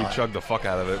White Oak We Highlight chugged the fuck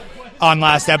out of it. on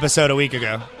last episode a week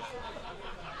ago.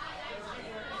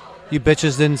 You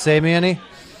bitches didn't save me any?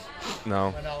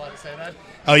 No.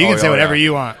 Oh, you can Oh, say yeah, whatever yeah.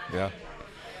 you want. Yeah.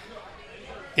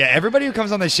 Yeah, everybody who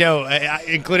comes on the show,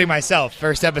 including myself,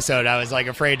 first episode, I was like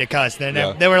afraid to cuss. Then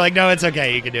Yeah. they were like, "No, it's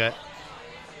okay, you can do it."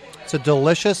 It's a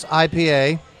delicious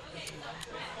IPA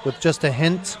with just a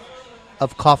hint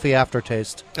of coffee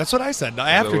aftertaste. That's what I said. The what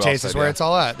we all aftertaste said, is where yeah. it's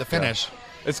all at. The finish.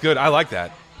 It's good. I like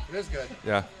that. It is good.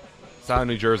 Yeah. It's out of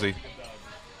New Jersey.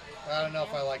 I don't know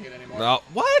if I like it anymore. No.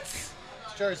 What? It's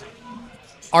Jersey.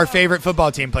 Our favorite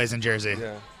football team plays in Jersey.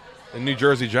 Yeah. The New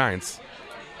Jersey Giants.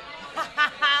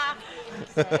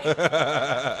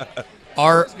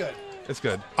 Our It's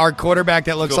good. our quarterback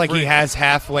that looks Feel like free. he has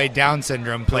halfway Down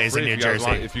syndrome plays in Free New if you guys Jersey.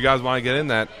 want- if you guys want to get in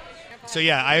that. So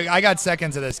yeah, I got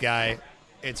seconds of this guy.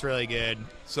 It's really good.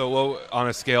 So what, on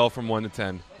a scale from 1 to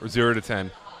 10, or 0 to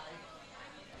 10,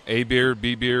 A beer,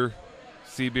 B beer,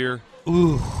 C beer?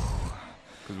 Ooh.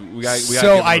 'Cause we gotta So give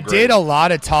them I a grade. did a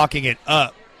lot of talking it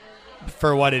up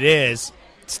for what it is.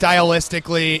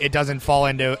 Stylistically, it doesn't fall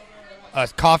into a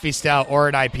coffee stout or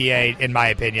an IPA, in my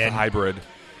opinion. hybrid.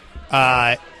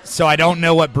 So I don't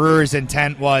know what Brewer's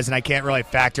intent was, and I can't really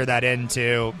factor that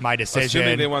into my decision.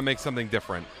 Assuming they want to make something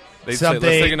different. They say, Something-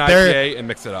 let's take an they're- IPA and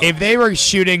mix it up. If they were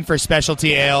shooting for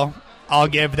specialty ale, I'll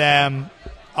give them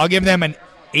an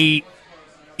 8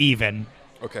 even.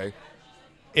 Okay.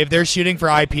 If they're shooting for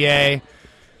IPA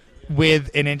with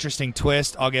an interesting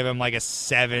twist, I'll give them like a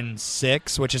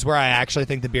 7.6, which is where I actually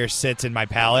think the beer sits in my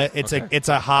palate. It's Okay. it's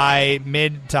a high,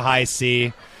 mid to high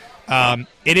C.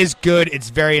 It is good. It's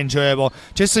very enjoyable.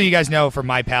 Just so you guys know, from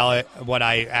my palate, what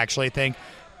I actually think.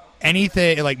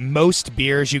 Anything like most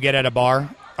beers you get at a bar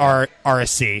are a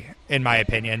C, in my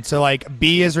opinion. So like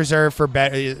B is reserved for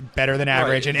better than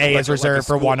average, Right. and A Like is a reserved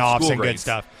for school- one-offs school and good grades.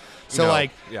 stuff. So No, like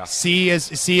yeah. C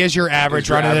is your average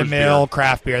your run-of-the-mill average beer.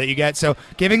 craft beer that you get. So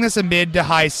giving this a mid to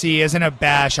high C isn't a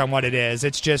bash on what it is.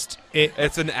 It's just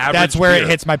It's an average That's where beer. it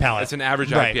hits my palate. It's an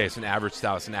average Right. IPA. It's an average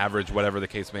stout. It's an average whatever the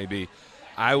case may be.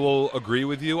 I will agree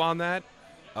with you on that.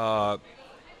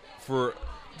 For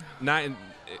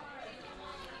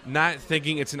not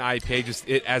thinking it's an IPA, just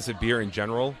it as a beer in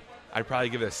general, I'd probably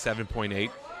give it a 7.8.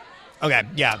 Okay,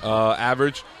 yeah.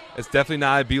 Average. It's definitely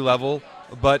not a B level,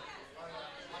 but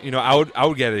I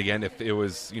would get it again if it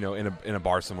was in a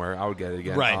bar somewhere. I would get it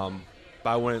again. Right. But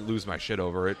I wouldn't lose my shit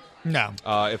over it. No.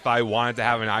 If I wanted to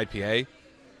have an IPA,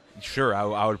 sure,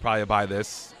 I would probably buy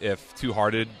this if Two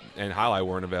Hearted and Highlight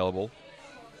weren't available,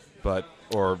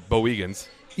 or Boegans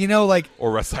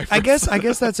or West Cypress. I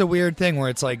guess that's a weird thing where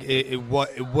it's like,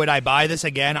 what would I buy this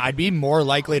again? I'd be more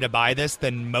likely to buy this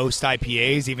than most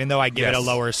IPAs, even though I give it a Yes.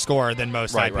 lower score than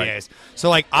most Right, IPAs. right. So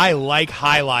like, I like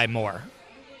Highlight more,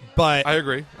 but I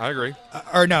agree.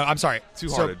 or no, I'm sorry, Two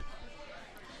So Hearted.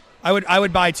 I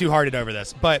would buy Two Hearted over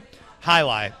this, but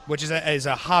Highlight, which is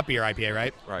a hoppier IPA,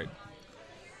 right, Right.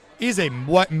 is a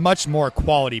much more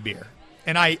quality beer,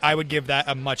 and I would give that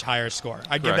a much higher score.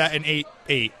 I'd give Correct. that an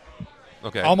 8,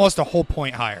 Okay. almost a whole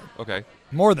point higher. Okay.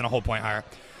 More than a whole point higher.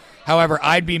 However,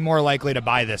 I'd be more likely to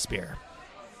buy this beer.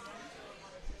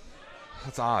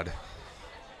 That's odd.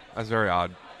 That's very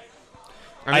odd.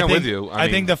 I'm with you. I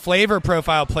think the flavor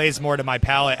profile plays more to my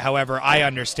palate. However, I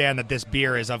understand that this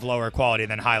beer is of lower quality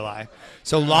than Highlight.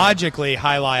 So logically,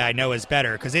 Highlight I know is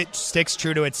better because it sticks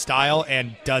true to its style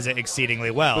and does it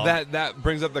exceedingly well. But that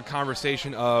brings up the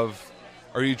conversation of,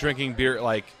 are you drinking beer?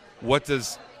 Like, what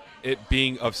does it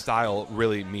being of style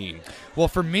really mean? well,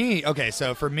 for me,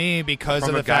 because From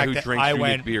of a the guy fact who that drinks I unique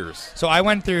went beers. So I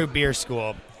went through beer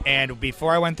school, and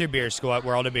before I went through beer school at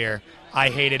World of Beer, I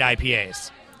hated IPAs.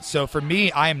 So for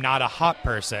me, I am not a hop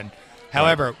person.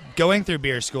 However, going through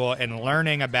beer school and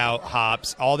learning about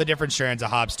hops, all the different strands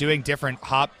of hops, doing different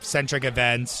hop-centric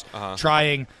events,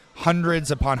 trying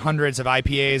hundreds upon hundreds of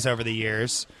IPAs over the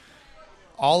years,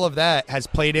 all of that has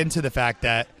played into the fact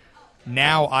that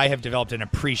now I have developed an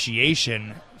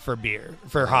appreciation for beer,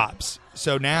 for hops.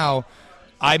 So now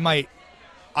I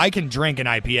can drink an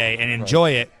IPA and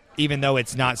enjoy it, even though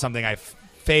it's not something I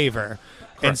favor.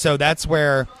 And so that's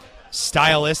where,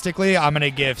 stylistically, I'm going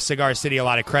to give Cigar City a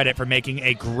lot of credit for making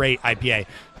a great IPA.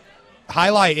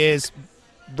 Highlight is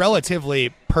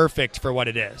relatively perfect for what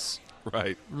it is.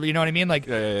 Right. You know what I mean? Like,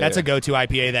 Yeah, that's yeah. a go-to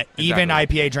IPA that even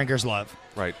Exactly. IPA drinkers love.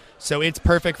 Right. So it's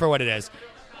perfect for what it is.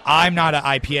 I'm not an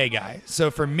IPA guy. So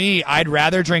for me, I'd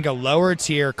rather drink a lower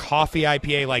tier coffee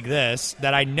IPA like this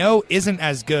that I know isn't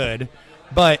as good,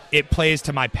 but it plays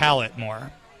to my palate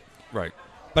more. Right.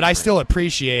 But I still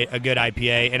appreciate a good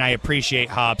IPA, and I appreciate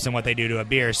hops and what they do to a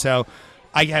beer. So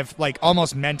I have like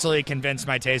almost mentally convinced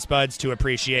my taste buds to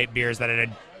appreciate beers that I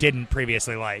didn't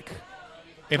previously like,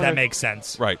 if that Okay. makes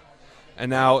sense. Right. And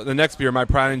now the next beer, my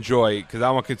Pride and Joy, because I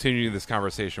want to continue this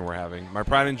conversation we're having. My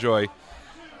Pride and Joy,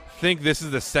 I think this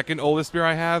is the second oldest beer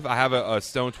I have. I have a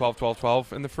Stone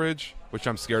 12-12-12 in the fridge. which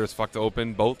I'm scared as fuck to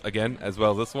open both again as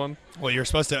well as this one. Well, you're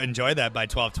supposed to enjoy that by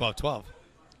 12, 12, 12.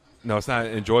 No, it's not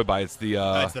Enjoy By. It's the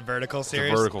It's the vertical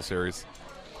series. The vertical series.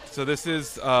 So this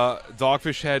is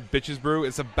Dogfish Head Bitches Brew.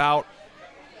 It's about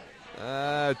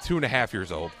 2.5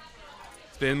 years old.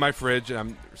 It's been in my fridge, and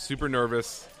I'm super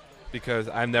nervous because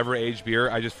I've never aged beer.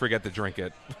 I just forget to drink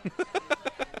it.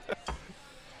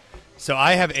 So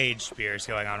I have aged beers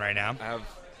going on right now.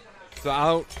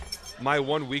 My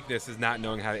one weakness is not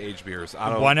knowing how to age beers.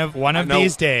 One of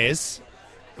these days,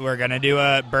 we're gonna do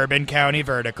a Bourbon County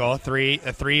vertical, a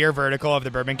 3-year vertical of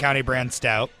the Bourbon County brand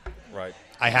stout. Right.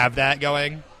 I have that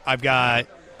going. I've got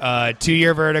a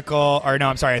 2-year vertical, or no,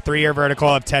 I'm sorry, a 3-year vertical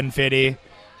of 1050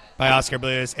 by Oscar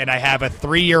Blues, and I have a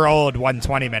 3-year-old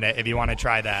 120 minute. If you want to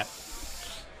try that.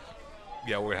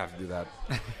 Yeah, we're gonna have to do that.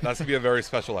 That's gonna be a very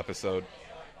special episode.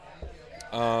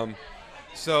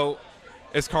 So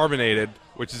it's carbonated,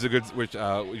 which is a good. Which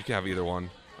you can have either one.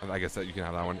 I guess that you can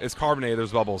have that one. It's carbonated.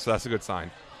 There's bubbles, so that's a good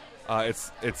sign.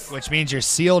 It's which means you're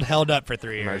sealed, held up for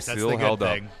 3 years. That's the good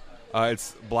thing.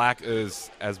 It's black as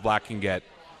black can get.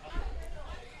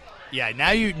 Yeah,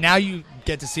 now you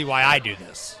get to see why I do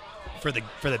this for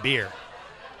the beer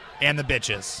and the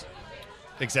bitches,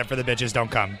 except for the bitches don't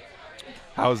come.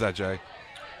 How is that, Jay?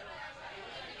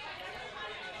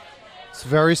 It's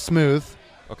very smooth.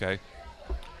 Okay.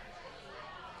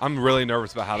 I'm really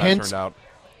nervous about how that turned out.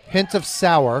 Hint of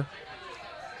sour.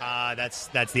 That's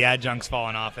the adjuncts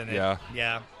falling off in it.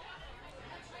 Yeah.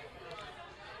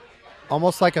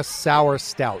 Almost like a sour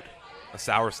stout. A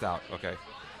sour stout. Okay.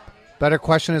 Better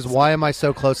question is, why am I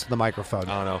so close to the microphone?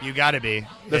 I don't know. You got to be.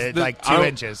 It's like 2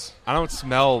 inches. I don't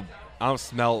smell.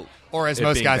 Or as it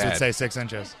most being guys bad. would say, 6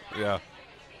 inches. Yeah.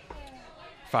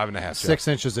 5.5. Jeff. 6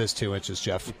 inches is 2 inches,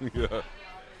 Jeff. Yeah.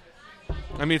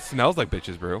 I mean, it smells like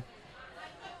Bitches Brew.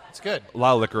 It's good. A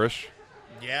lot of licorice.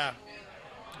 Yeah.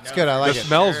 It's good. I like It it.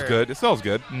 smells good. It smells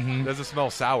good. Mm-hmm. It doesn't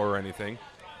smell sour or anything.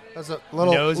 There's a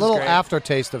Nose is little great.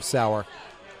 aftertaste of sour.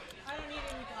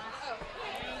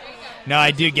 No,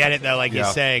 I do get it though. Like Yeah.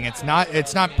 he's saying, it's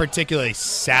not particularly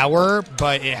sour,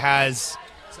 but it has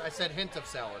I said hint of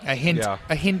sour. a hint Yeah.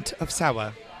 of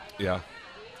sour. Yeah.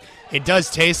 It does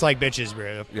taste like Bitches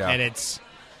Brew, Yeah. and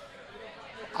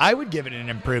I would give it an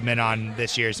improvement on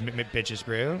this year's Bitches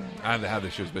Brew. I haven't had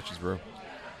this year's Bitches Brew.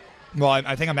 Well,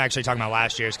 I think I'm actually talking about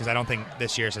last year's because I don't think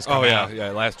this year's has come Oh, yeah. out.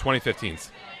 Yeah, last 2015's.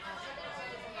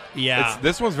 Yeah,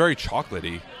 This one's very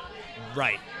chocolatey.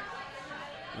 right.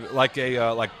 Like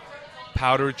a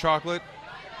powdered chocolate.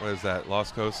 What is that?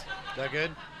 Lost Coast? Is that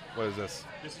good? What is this?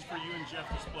 This is for you and Jeff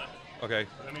to split. Okay.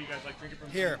 I know you guys like drinking from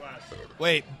Here. the same glass.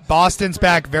 Wait, Boston's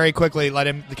back very quickly.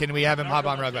 Can we have him hop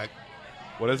on real quick?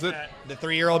 What is it? The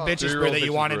 3-year-old Bitches 3-year-old Brew that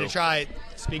you Bitches wanted Brew. to try.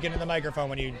 Speak into the microphone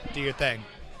when you do your thing.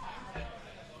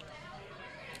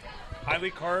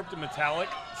 Highly carbed and metallic,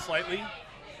 slightly.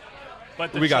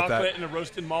 But the We got chocolate that. and the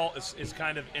roasted malt is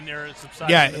kind of in there. It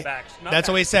subsides Yeah, in the back. Not that's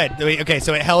bad. what we said. Okay,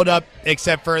 so it held up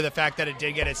except for the fact that it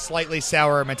did get a slightly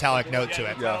sour metallic note to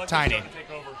it. the metallic is Tiny. starting to take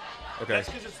over. Okay. That's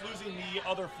because it's losing the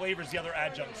other flavors, the other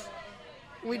adjuncts.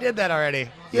 We did that already.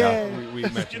 Yeah, we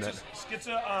mentioned that.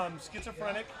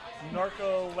 Schizophrenic,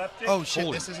 narcoleptic. Oh shit!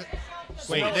 Holy- This isn't.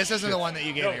 Wait, this isn't the one that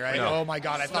you gave me, right? No. Oh my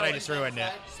god! I thought I just ruined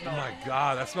it. Oh, my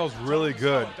God. That smells really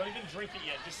good. Don't even drink it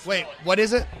yet. Just Wait, smell it. what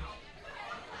is it?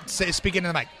 Speak into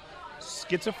the mic.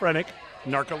 Schizophrenic,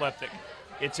 narcoleptic.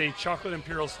 It's a chocolate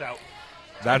imperial stout.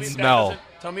 That Tell me if smell. doesn't-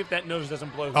 Tell me if that nose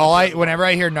doesn't blow. Whenever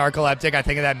I hear narcoleptic, I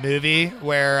think of that movie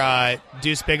where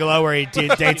Deuce Bigelow, where he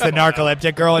dates the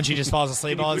narcoleptic girl and she just falls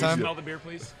asleep all the Can you time. smell the beer,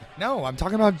 please? No, I'm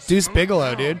talking about Deuce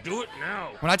Bigelow, dude. Do it now.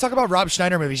 When I talk about Rob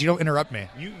Schneider movies, you don't interrupt me.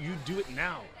 You do it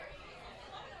now.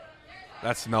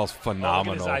 That smells Oh, look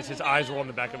phenomenal. at his eyes roll in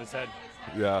the back of his head.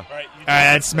 Yeah. All right, you All right,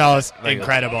 that smells you.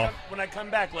 incredible. When I come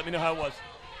back, let me know how it was.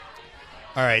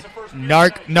 All right,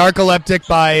 narcoleptic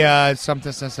by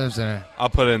something. I'll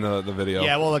put it in the video.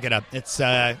 Yeah, we'll look it up. It's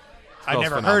I've Smells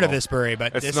never heard phenomenal. of this brewery,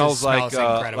 but It this smells like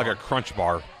incredible. like a Crunch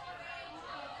bar.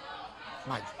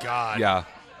 My God. Yeah.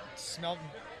 Smell.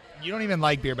 You don't even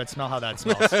like beer, but smell how that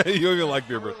smells. You don't even like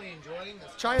beer, but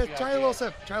try a little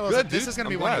sip. Try a little Good, sip. This dude. is gonna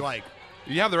I'm be one you glad. like.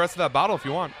 you have the rest of that bottle if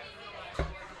you want.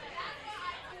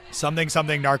 Something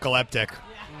narcoleptic.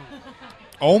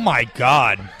 Oh my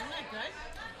God!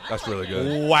 That's really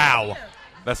good. Wow.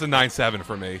 That's a 9.7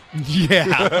 for me. Yeah.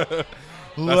 That's a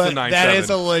 9.7. That is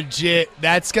a legit.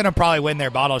 That's gonna probably win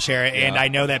their bottle share, and Yeah. I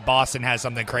know that Boston has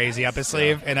something crazy up his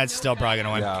sleeve, and that's still probably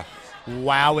gonna win. Yeah.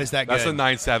 Wow, is that That's good? a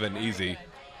 9.7 easy.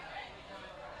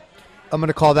 I'm going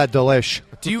to call that delish.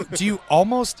 Do you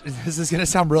almost? This is gonna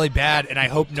sound really bad, and I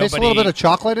hope Taste nobody. a little bit of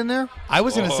chocolate in there. I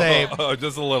was gonna say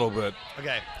just a little bit.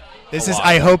 okay. This A is. lot.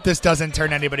 I hope this doesn't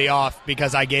turn anybody off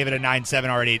because I gave it a 9.7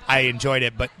 already. I enjoyed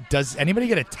it, but does anybody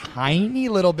get a tiny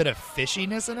little bit of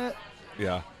fishiness in it?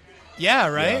 Yeah. Yeah,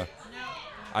 right. Yeah.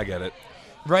 I get it.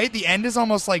 Right. The end is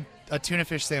almost like a tuna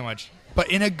fish sandwich, but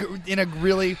in a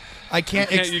really I can't.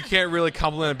 You can't really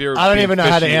compliment a beer. I don't being even know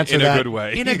how to fishy answer in that. a good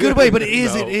way. in a good way, but it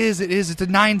is. No. It is. It's a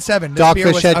 9.7. This beer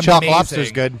Dogfish was Head Chalk amazing.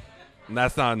 Lobster's good. And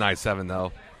that's not a 9.7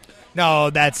 though. No,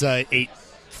 that's a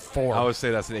 8.4. I would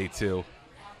say that's an 8.2.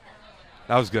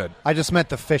 That was good. I just meant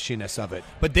the fishiness of it.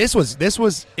 But this was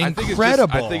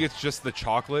incredible. I think it's just the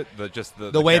chocolate, the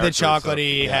way the character and stuff.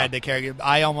 chocolatey Yeah. had the character.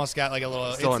 I almost got like a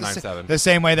little. Still it's a 9.7. The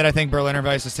same way that I think Berliner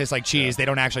Weisses taste like cheese. They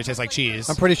don't actually taste like cheese.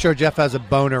 I'm pretty sure Jeff has a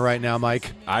boner right now,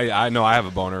 Mike. I know I have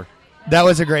a boner. That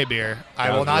was a great beer. I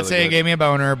That will was not really say it good. gave me a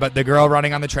boner, but the girl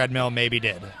running on the treadmill maybe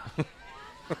did.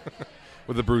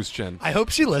 With a bruised chin. I hope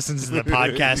she listens to the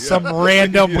podcast some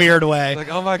random weird way. Like,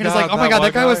 oh my And it's God, like, oh my that god, one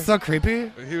that guy was guy? so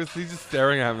creepy. He's just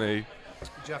staring at me.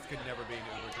 Jeff could never be an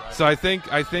Uber driver. So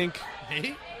I think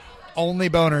Me? Only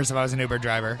boners if I was an Uber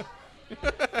driver.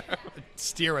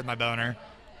 Steer with my boner.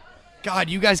 God,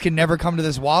 you guys can never come to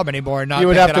this wob anymore. And not You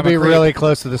would think have that to I'm a be creep. really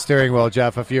close to the steering wheel,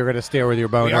 Jeff, if you're going to steer with your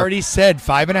boner. We already said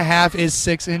 5.5 is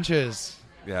 6 inches.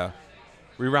 yeah,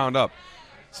 we round up.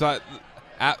 So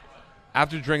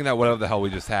after drinking that whatever the hell we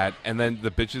just had, and then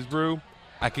the bitches brew,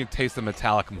 I can taste the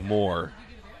metallic more.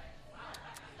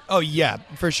 Oh yeah,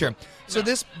 for sure. So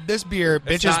this beer,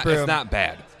 It's Bitches not, Brew, It's not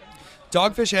bad.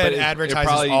 Dogfish Head but it advertises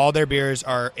probably- all their beers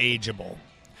are ageable,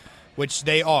 which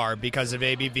they are because of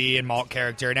ABV and malt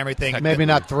character and everything. Maybe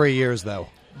not 3 years, though.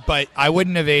 But I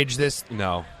wouldn't have aged this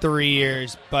No, 3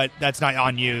 years. But that's not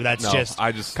on you. That's No, just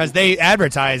I just- because they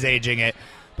advertise aging it.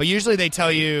 But usually they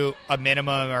tell you a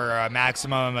minimum or a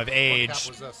maximum of age.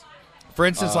 For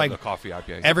instance, like the coffee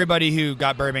IPA. everybody who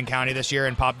got Bourbon County this year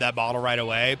and popped that bottle right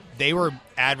away, they were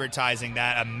advertising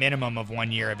that a minimum of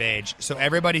 1 year of age. So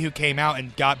everybody who came out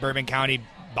and got Bourbon County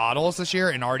bottles this year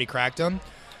and already cracked them,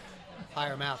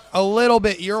 Higher mouth. a little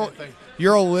bit. You're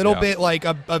a little Yeah. bit like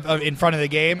in front of the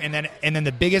game, and then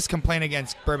the biggest complaint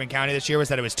against Bourbon County this year was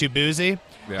that it was too boozy.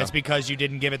 Yeah. That's because you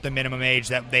didn't give it the minimum age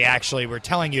that they actually were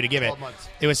telling you to give it. 12 months.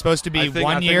 It was supposed to I be think- I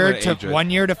one think year I'm gonna age to it. 1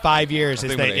 year to 5 years I is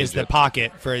think I'm gonna the age it.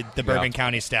 pocket for the Bourbon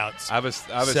County stouts. I have a So-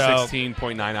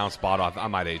 16.9 ounce bottle. I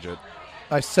might age it.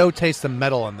 I so taste the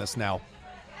metal in this now.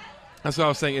 That's what I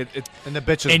was saying. It And the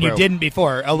bitches And you brew. didn't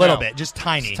before, a little No. bit, just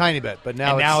tiny. It's a tiny bit, but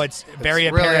now and now it's very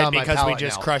really apparent on my because we palate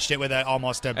just now. crushed it with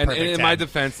almost a and perfect in 10. my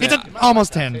defense, It's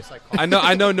almost 10. I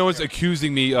know no one's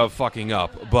accusing me of fucking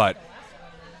up, but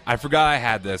I forgot I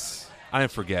had this. I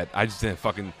didn't forget. I just didn't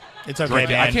fucking It's okay, drink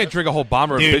it. man. I can't drink a whole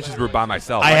bomber Dude, of bitches brew by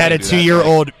myself. I had a can't do that.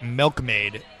 2-year-old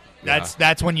milkmaid.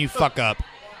 That's when you fuck up.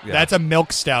 Yeah. That's a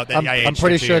milk stout that I aged I'm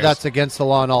pretty for 2 sure years. that's against the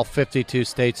law in all 52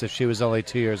 states if she was only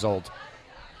 2 years old.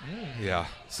 Yeah.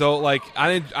 So like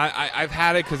I've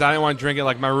had it because I didn't want to drink it.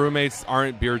 Like my roommates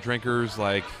aren't beer drinkers.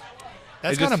 Like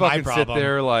That's they kind just of my fucking problem. sit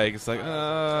there like it's like you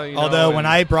Although know, when and-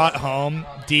 I brought home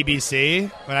DBC,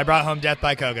 when I brought home Death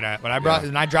by Coconut, when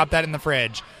I dropped that in the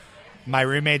fridge, my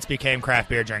roommates became craft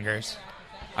beer drinkers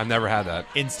I've never had that.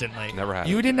 instantly. Never had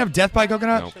You it. didn't have Death by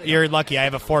Coconut? Nope. You're lucky. I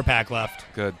have a 4-pack left.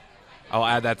 Good. I'll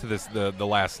add that to the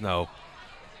last snow.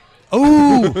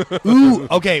 Ooh.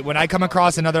 Okay, when I come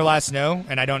across another Last Snow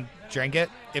and I don't drink it,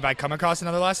 if I come across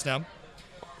another Last Snow,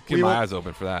 Keep We my will- eyes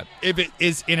open for that. if it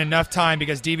is in enough time,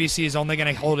 because DVC is only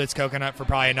going to hold its coconut for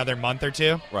probably another month or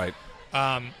two. Right.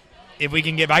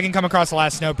 If I can come across the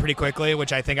Last Snow pretty quickly,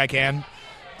 which I think I can,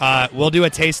 we'll do a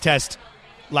taste test.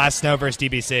 Last Snow versus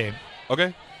DBC.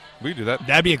 Okay. We can do that.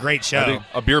 That'd be a great show. I think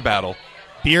a beer battle.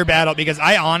 Beer battle, because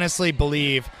I honestly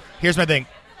believe. Here's my thing: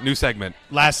 New segment.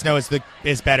 Last Snow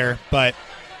is better, but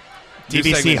New DVC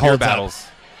segment, beer holds battles.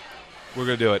 We're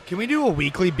gonna do it. Can we do a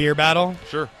weekly beer battle?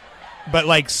 Sure. But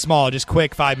like small, just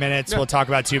quick, 5 minutes. Yeah. We'll talk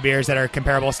about 2 beers that are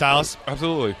comparable styles.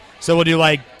 Absolutely. So we'll do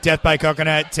like Death by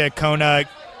Coconut to Kona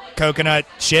coconut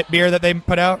shit beer that they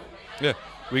put out. Yeah.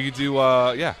 We could do.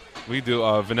 We could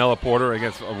do vanilla porter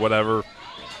against whatever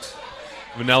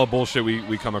vanilla bullshit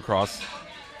we come across.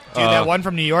 Dude, that one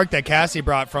from New York that Cassie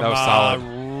brought from That was solid.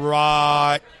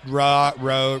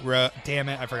 damn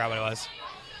it, I forgot what it was.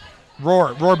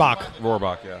 Rohrbach.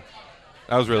 Rohrbach. Yeah.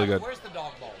 That was really good. Where's the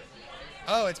dog bowl?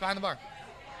 Oh, it's behind the bar.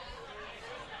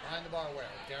 Behind the bar where?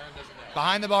 Darren doesn't know.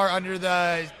 Behind the bar under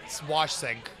the wash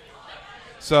sink.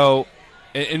 So,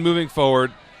 in moving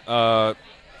forward, I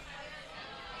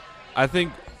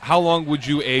think how long would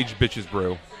you age Bitches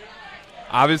Brew?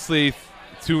 Obviously,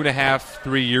 2.5,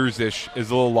 3 years ish is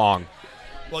a little long.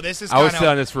 Well, this is I would kind sit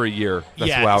on of this for a year. That's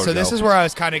yeah. where I would So this go. is where I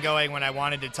was kind of going when I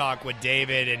wanted to talk with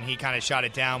David, and he kind of shot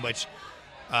it down. Which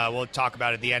We'll talk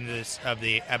about it at the end of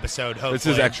the episode. Hopefully, This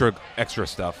is extra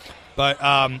stuff. But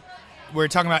we're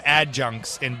talking about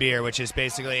adjuncts in beer, which is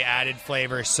basically added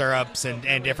flavor, syrups,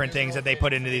 and different things that they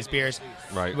put into these beers,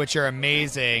 Right. which are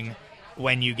amazing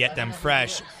when you get them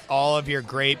fresh. All of your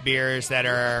great beers that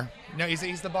are... No,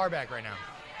 he's the bar back right now.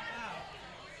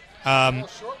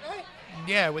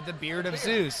 Yeah, with the beard of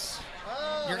Zeus.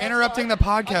 You're interrupting the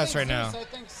podcast right now. I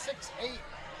think 6'8".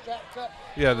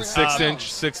 Yeah, the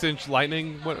 6-inch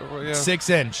lightning. What? Yeah. 6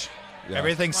 inch. Yeah.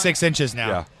 Everything's 6 inches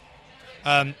now.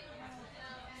 Yeah.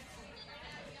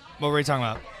 What were we talking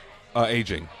about?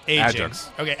 Aging. Aging. Adjuncts.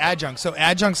 Okay, adjuncts. So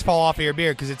adjuncts fall off of your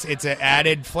beer because it's an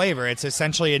added flavor. It's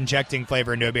essentially injecting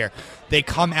flavor into a beer. They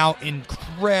come out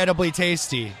incredibly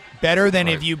tasty. Better than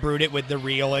if Right. you brewed it with the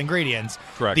real ingredients.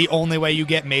 Correct. The only way you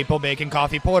get maple bacon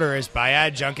coffee porter is by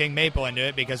adjuncting maple into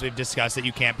it because we've discussed that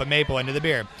you can't put maple into the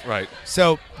beer. Right.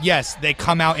 So, yes, they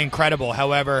come out incredible.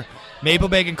 However, maple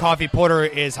bacon coffee porter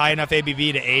is high enough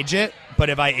ABV to age it,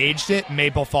 but if I aged it,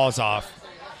 maple falls off.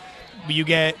 You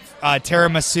get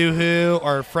tiramisu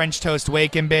or French toast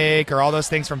wake and bake or all those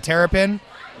things from Terrapin.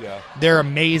 Yeah. They're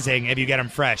amazing if you get them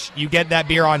fresh. You get that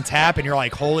beer on tap and you're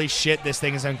like, holy shit, this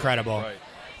thing is incredible. Right.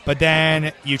 But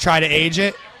then you try to age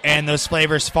it and those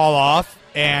flavors fall off.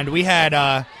 And we had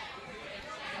a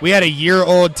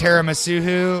year-old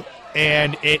tiramisu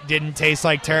and it didn't taste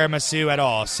like tiramisu at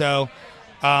all. So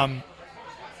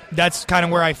that's kind of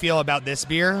where I feel about this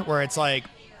beer, where it's like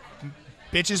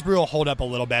Bitches Brew will hold up a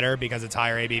little better because it's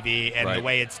higher ABV, and Right. the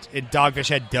way Dogfish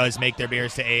Head does make their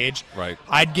beers to age. Right.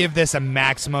 I'd give this a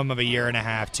maximum of a year and a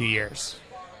half, 2 years,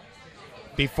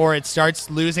 before it starts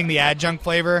losing the adjunct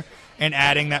flavor and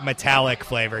adding that metallic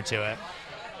flavor to it.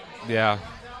 Yeah.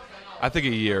 I think a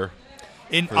year.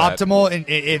 In For that. optimal,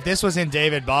 if this was in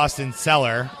David Boston's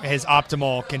cellar, his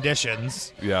optimal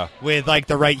conditions, Yeah. with like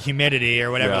the right humidity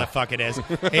or whatever Yeah. the fuck it is.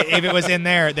 If it was in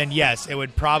there, then yes, it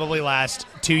would probably last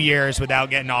 2 years without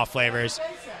getting off flavors.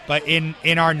 But in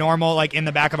our normal, like in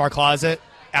the back of our closet,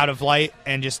 out of light,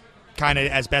 and just kind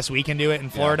of as best we can do it in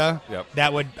Florida,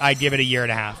 Yep. I'd give it a year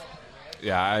and a half.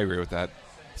 Yeah, I agree with that.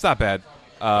 It's not bad.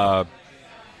 I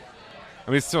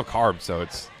mean, it's still carb, so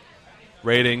it's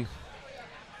rating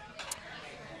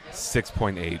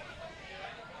 6.8.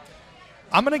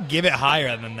 I'm gonna give it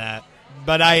higher than that,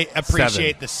 but I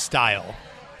appreciate 7. the style.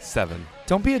 7.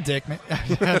 Don't be a dick, man.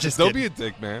 Just Don't kidding. be a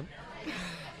dick, man.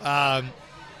 No,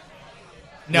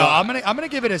 Well, I'm gonna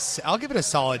give it I'll give it a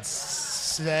solid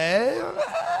 7.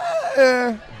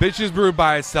 Bitches Brew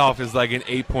by itself is like an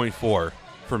 8.4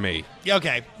 for me.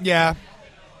 Okay, yeah.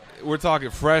 We're talking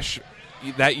fresh.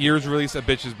 That year's release of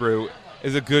Bitches Brew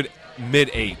is a good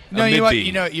mid-8. No, a you know what? mid-B.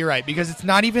 You know, you're right, because it's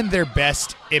not even their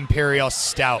best Imperial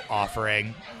Stout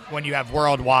offering when you have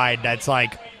worldwide that's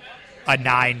like a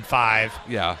 9.5.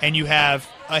 Yeah. And you have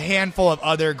a handful of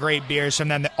other great beers from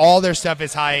them. All their stuff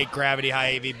is high gravity,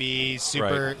 high ABV,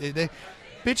 super.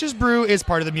 Bitches Brew is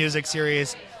part of the music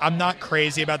series. I'm not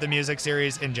crazy about the music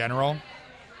series in general.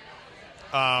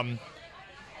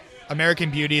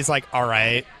 American Beauty is like, all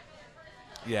right.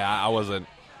 Yeah, I wasn't.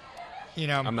 You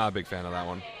know, I'm not a big fan of that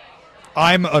one.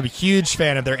 I'm a huge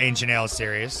fan of their Ancient Ale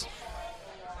series.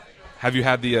 Have you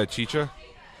had the Chicha?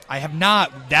 I have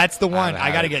not. That's the one. haven't I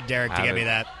had got to it. get Derek to get me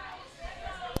Haven't. that.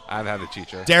 I've had the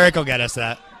Chicha. Derek will get us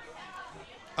that.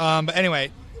 But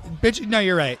anyway, bitch. No,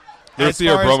 you're right.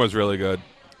 Garcia Broma is really good.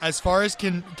 As far as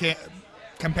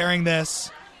comparing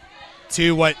this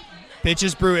to what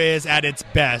Bitches Brew is at its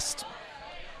best,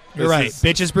 you're This right. is-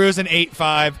 Bitches Brew is an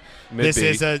 8.5. This Mid-B.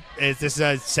 is a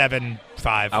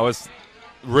 7.5. I was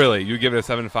really. You give it a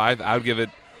 7.5. I would give it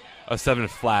a 7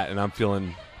 flat, and I'm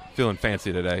feeling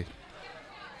fancy today.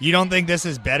 You don't think this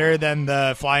is better than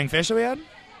the Flying Fish that we had?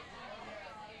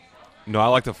 No, I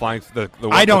like the flying. The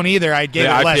I don't either. I'd give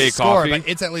the it less IPA score, coffee? but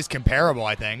it's at least comparable,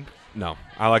 I think. No,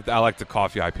 I like the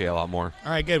coffee IPA a lot more.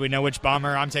 All right, good. We know which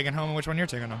bomber I'm taking home and which one you're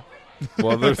taking home.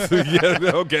 Well, there's yeah,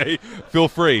 okay. Feel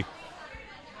free,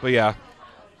 but yeah,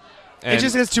 It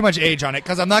just has too much age on it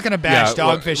because I'm not going to bash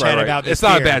well, Dogfish right, Head right. about this It's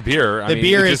not beer. a bad beer. I The mean,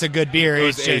 beer it is just- a good beer. It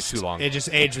was It's aged just too long It just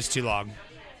aged was too long.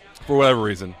 for whatever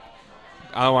reason.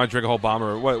 I don't want to drink a whole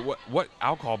bomber. What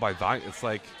alcohol by volume? It's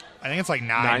like I think it's like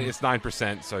 9. It's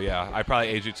 9%. So yeah, I probably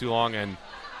aged it too long, and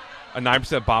a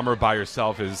 9% bomber by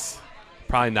yourself is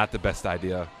probably not the best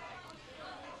idea.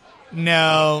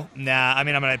 No, nah. I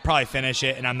mean, I'm going to probably finish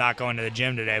it, and I'm not going to the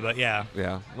gym today, but yeah.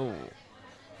 Yeah. Ooh.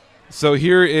 So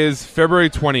here is February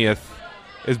 20th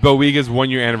is Bowega's 1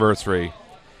 year anniversary,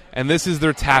 and this is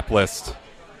their tap list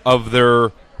of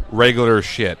their regular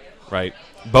shit. Right.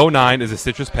 Bow 9 is a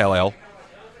citrus pale ale.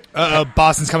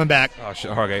 Boston's coming back. Oh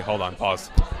shit. Okay, hold on. Pause.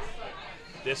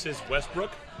 This is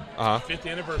Westbrook. 5th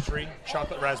anniversary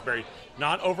chocolate raspberry.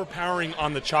 Not overpowering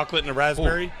on the chocolate and the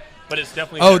raspberry, but it's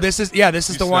definitely. Oh, there. this is the You one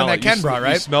smell that it. Ken You brought, You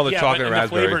right? smell the yeah, chocolate but and in the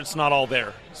raspberry. flavor, it's not all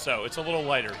there, so it's a little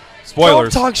lighter.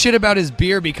 Spoilers. Don't talk shit about his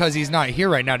beer because he's not here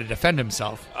right now to defend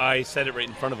himself. I said it right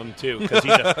in front of him too because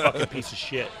he's a fucking piece of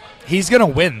shit. He's gonna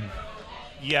win.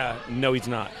 Yeah, no, he's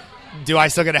not. Do I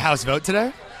still get a house vote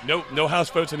today? No house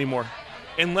votes anymore,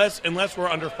 unless we're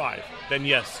under 5. Then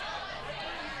yes.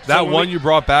 That So when one we- you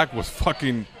brought back was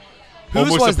fucking Whose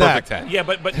almost was a perfect that? 10. Yeah,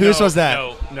 but Whose no, was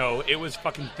that? No, it was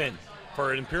fucking thin.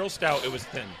 For an Imperial Stout, it was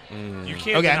thin. You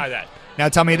can't Okay. deny that. Now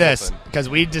tell me this, Listen. because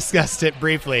we discussed it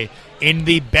briefly. In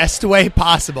the best way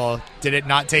possible, did it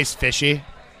not taste fishy?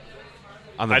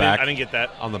 On the I back. didn't get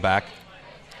that. On the back.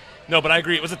 No, but I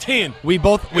agree. It was a tan. We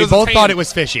both was a thought tan. it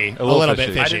was fishy, a little little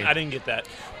bit fishy. fishy. I didn't get that.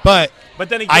 But But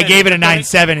then again, I gave it a but then-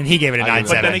 9.7 and he gave it a I gave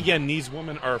it a 9.7. But then again, these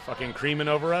women are fucking creaming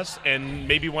over us, and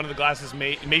maybe one of the glasses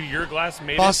maybe your glass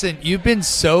made Boston, you've been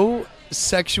so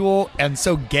sexual and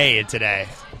so gay today.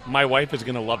 it. My wife is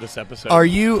gonna love this episode. Are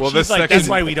you? Well, She's this like, section- that's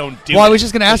why we don't do well, it. I was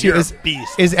just going to ask you: You're is a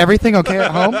beast. is everything okay at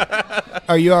home?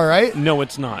 Are you all right? No,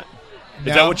 it's not. Is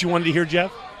No? that what you wanted to hear,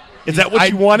 Jeff? Is that what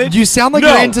you wanted? You sound like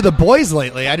No. you're into the boys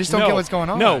lately. I just don't No. get what's going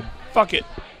on. No, fuck it.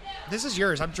 This is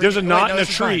yours. I'm drinking. There's a knot no, in a this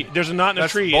is tree. mine. There's a knot in a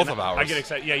That's tree. both and of ours. I get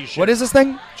excited. Yeah, you should. What is this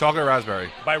thing? Chocolate raspberry.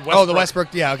 By Westbrook. Oh, the Westbrook.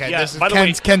 Yeah, okay. Yeah, This is by the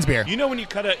way, Ken's beer. You know when you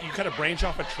cut a branch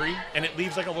off a tree and it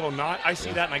leaves like a little knot? I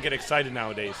see that and I get excited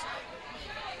nowadays.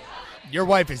 Your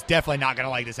wife is definitely not going to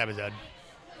like this episode.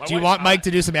 My Do you wife- want Mike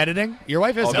to do some editing? Your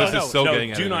wife is. Oh, No, this no, is so no,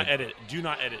 getting do not edited. edit. Do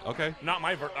not edit. Okay. Not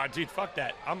my dude, fuck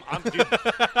that. I'm dude.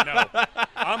 No.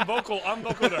 I'm vocal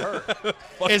to her.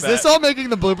 Is this all making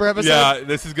the blooper episode? Yeah,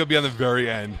 this is going to be on the very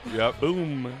end. Yep.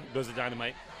 Boom goes the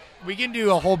dynamite. We can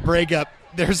do a whole breakup.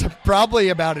 There's probably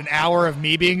about an hour of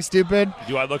me being stupid.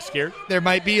 Do I look scared? There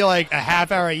might be like a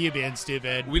half hour of you being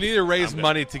stupid. We need to raise I'm good.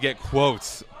 money to get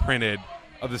quotes printed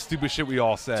of the stupid shit we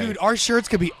all say. Dude, our shirts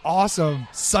could be awesome.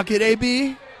 Suck it,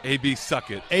 AB. AB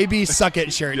suck it. AB suck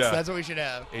it shirts. Yeah. That's what we should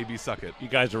have. AB suck it. You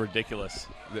guys are ridiculous.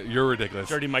 You're ridiculous.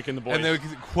 Dirty Mike and the boys. And then we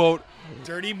can quote,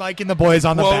 Dirty Mike and the boys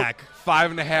on the quote back.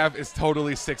 5.5 is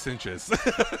totally 6 inches.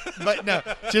 But no,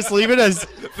 just leave it as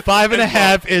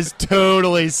 5.5 is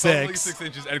totally Totally 6. 6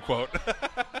 inches, end quote.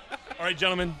 All right,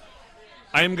 gentlemen.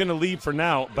 I am going to leave for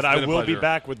now, but It's I been a will be pleasure.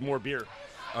 back with more beer.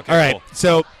 Okay, All right, cool.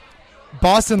 so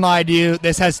Boston lied to you.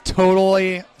 This has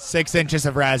totally 6 inches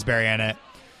of raspberry in it.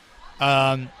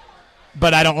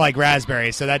 But I don't like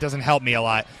raspberry, so that doesn't help me a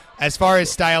lot. As far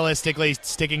as stylistically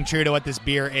sticking true to what this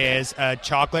beer is, a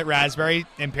chocolate raspberry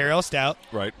imperial stout.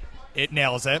 Right. It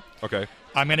nails it. Okay.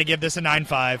 I'm going to give this a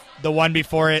 9.5. The one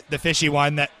before it, the fishy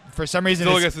one, that for some reason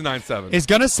Still is, gets a 9.7. is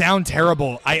going to sound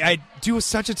terrible. I do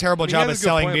such a terrible He job has of a good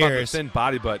selling point about the beers. thin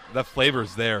body, but the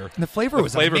flavor's there. The flavor The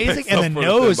was flavor amazing, makes and up the for the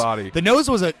thin nose. body. The nose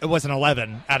was an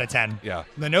 11 out of 10. Yeah.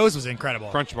 The nose was incredible.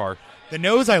 Crunch bar. The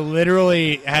nose, I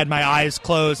literally had my eyes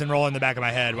closed and roll in the back of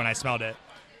my head when I smelled it.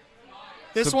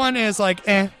 This one is like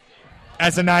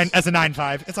as a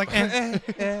 9.5. It's like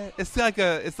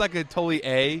It's like a totally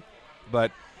A,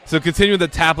 but so continuing the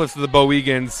tap list of the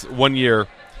Boegans 1 year.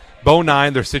 Bo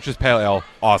 9, their citrus pale ale,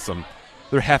 awesome.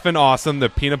 Their Heffen awesome. Their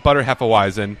peanut butter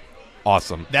Hefeweizen,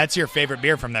 awesome. That's your favorite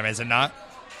beer from them, is it not?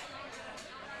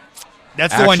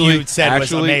 That's the one you said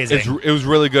was amazing. It was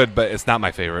really good, but it's not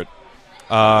my favorite.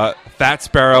 Fat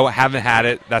Sparrow, haven't had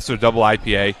it. That's their double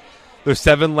IPA. Their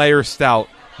 7-layer stout,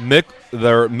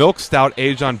 their milk stout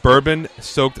aged on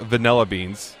bourbon-soaked vanilla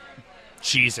beans.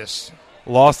 Jesus.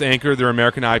 Lost Anchor, their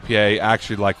American IPA, I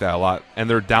actually like that a lot. And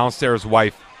their Downstairs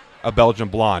Wife, a Belgian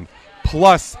blonde.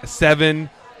 Plus 7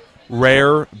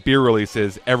 rare beer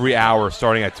releases every hour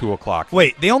starting at 2 o'clock.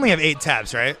 Wait, they only have 8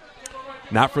 taps, right?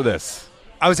 Not for this.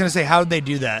 I was going to say, how did they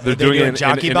do that? They're Did they doing do it in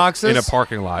jockey boxes? in a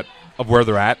parking lot of where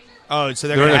they're at. Oh, so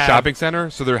they're They're in going a to have shopping center,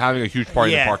 so they're having a huge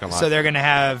party in the parking lot. So they're going to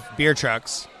have beer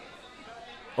trucks.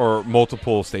 Or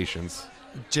multiple stations.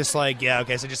 Just like, so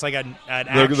just like an They're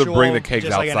gonna actual, bring the kegs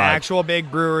just like an outside. actual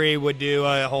big brewery would do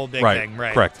a whole big Right, thing,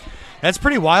 right? correct. That's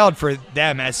pretty wild for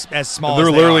them, as small. They're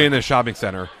as they literally are. in a shopping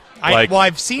center.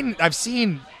 I've seen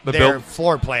The their build-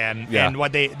 floor plan Yeah. and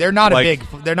what they're not Like,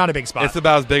 a big spot. It's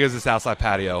about as big as this outside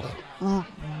patio.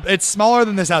 It's smaller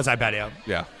than this outside patio.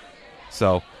 Yeah.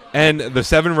 So, and the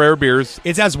 7 rare beers.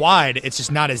 It's as wide. It's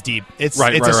just not as deep. It's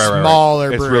Right, it's right, a right, right.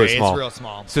 smaller It's brewery. really small. It's real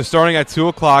small. So starting at 2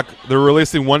 o'clock, they're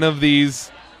releasing one of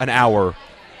these an hour.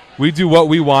 We do what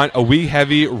we want, a wee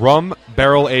heavy rum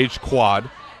barrel aged quad.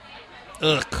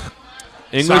 Ugh.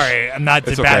 English, Sorry, I'm not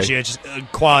to It's bash okay. you. It's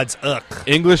just quads. Ugh.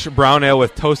 English brown ale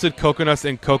with toasted coconuts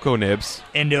and cocoa nibs.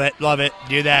 Into it. Love it.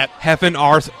 Do that. Heffen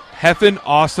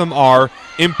Awesome R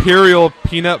Imperial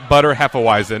Peanut Butter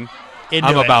Hefeweizen.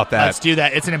 I'm about that. Let's do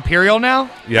that. It's an Imperial now?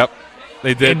 Yep.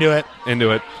 They did.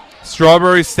 Into it.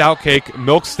 Strawberry stout cake,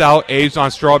 milk stout aged on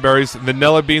strawberries,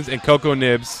 vanilla beans, and cocoa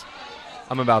nibs.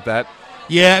 I'm about that.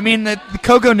 Yeah, I mean, the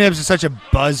cocoa nibs are such a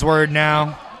buzzword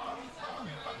now.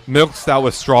 Milk stout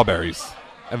with strawberries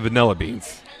and vanilla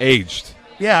beans, aged.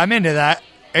 Yeah, I'm into that.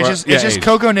 It's just aged.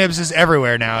 cocoa nibs is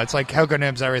everywhere now. It's like cocoa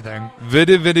nibs everything.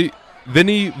 Vidi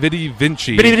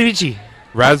Vinci. Vici.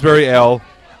 Raspberry ale.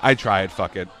 I try it.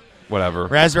 Fuck it. Whatever.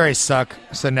 Raspberries suck,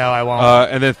 so no, I won't.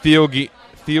 And then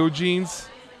Theogenes,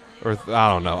 or I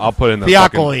don't know. I'll put in the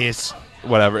fucking, Theocoles.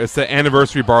 whatever. It's the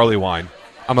anniversary barley wine.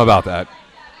 I'm about that.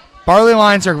 Barley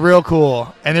wines are real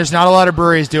cool, and there's not a lot of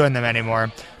breweries doing them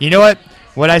anymore. You know what?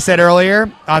 What I said earlier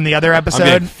on the other I'm episode.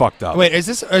 getting fucked up. Wait, is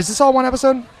this all one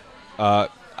episode?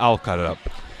 I'll cut it up.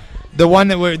 The one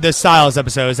the Styles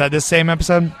episode, is that this same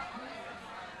episode?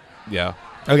 Yeah.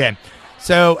 Okay.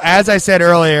 So, as I said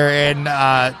earlier in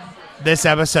this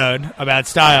episode about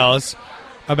Styles,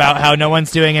 about how no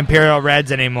one's doing Imperial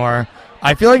Reds anymore,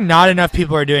 I feel like not enough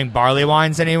people are doing barley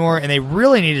wines anymore, and they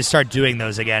really need to start doing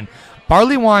those again.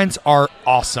 Barley wines are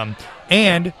awesome.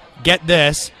 And, get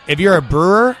this, if you're a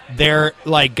brewer, they're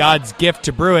like God's gift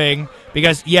to brewing,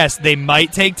 because, yes, they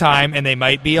might take time, and they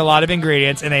might be a lot of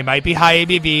ingredients, and they might be high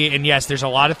ABV, and, yes, there's a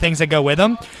lot of things that go with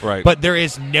them. Right. But there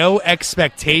is no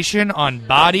expectation on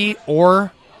body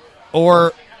or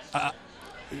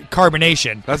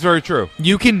carbonation. That's very true.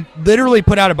 You can literally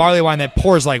put out a barley wine that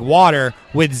pours like water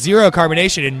with zero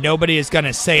carbonation, and nobody is going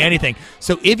to say anything.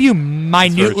 So if you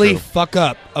minutely true. fuck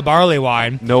up a barley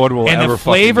wine, No one will and ever the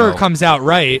flavor fucking know. comes out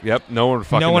right, Yep. No one would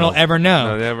fucking no one know. will ever know.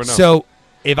 No, they never know. So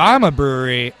if I'm a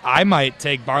brewery, I might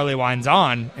take barley wines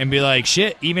on and be like,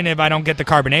 shit, even if I don't get the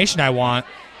carbonation I want,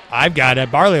 I've got a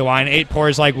barley wine. 8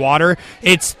 pours like water.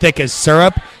 It's thick as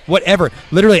syrup. Whatever.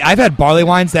 Literally, I've had barley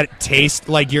wines that taste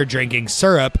like you're drinking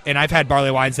syrup, and I've had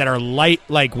barley wines that are light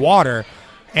like water,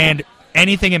 and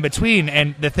anything in between.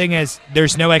 And the thing is,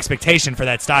 there's no expectation for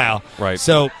that style. Right.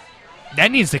 So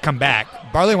that needs to come back.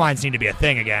 Barley wines need to be a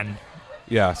thing again.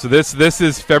 Yeah, so this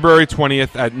is February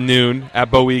 20th at noon at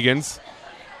Boegan's.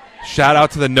 Shout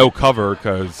out to the no cover,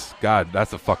 because, God,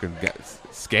 that's a fucking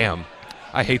scam.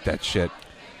 I hate that shit.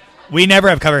 We never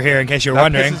have cover here, in case you're That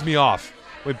wondering. pisses me off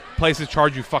when places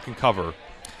charge you fucking cover.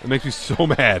 It makes me so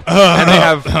mad. And they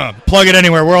have Plug it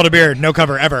anywhere. World of Beer. No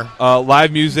cover ever.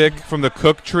 live music from the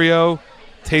Cook Trio,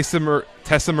 Tessa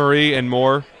Marie, and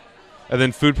more. And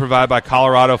then food provided by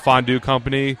Colorado Fondue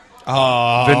Company,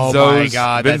 Oh, Vinzo's, my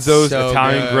God. That's Vinzo's so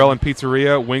Italian good. Grill and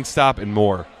Pizzeria, Wingstop, and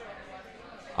more.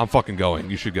 I'm fucking going.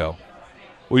 You should go.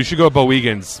 Well, you should go to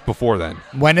Boegan's before then.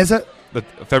 When is it? The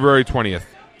February 20th,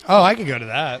 Oh, I could go to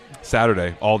that.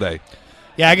 Saturday, all day.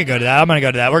 Yeah, I could go to that. I'm going to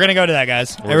go to that. We're going to go to that,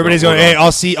 guys. We're Everybody's going- going. we're Hey,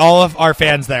 I'll see all of our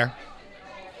fans there.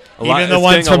 Even the It's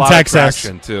ones getting a from lot Texas. Of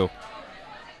traction, too.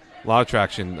 A lot of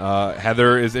traction.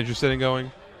 Heather is interested in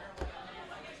going.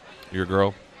 Your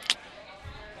girl.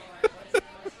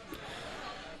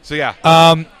 So yeah,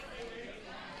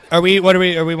 Are we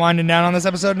winding down on this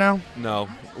episode now? no,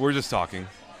 we're just talking.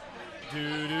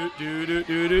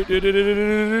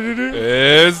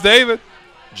 It's David.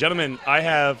 Gentlemen, I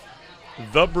have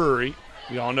The Brewery.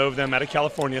 We all know of them out of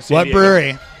California. San What Diego.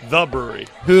 brewery? The Brewery.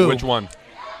 Who? Which one?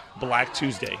 Black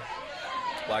Tuesday.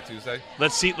 Black Tuesday.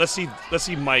 Let's see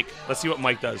Mike. Let's see what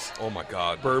Mike does. Oh my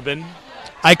God. Bourbon.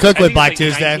 I cook I with think Black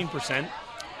it's like Tuesday. 19%.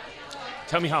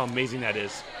 Tell me how amazing that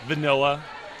is. Vanilla,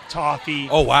 toffee.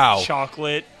 Oh, wow.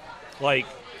 Chocolate. Like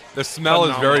The smell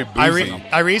is very Phenomenal. boozy.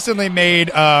 I recently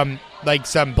made like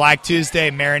some Black Tuesday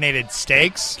marinated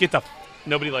steaks, get the.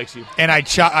 Nobody likes you. and I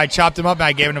chopped them up and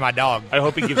I gave them to my dog. I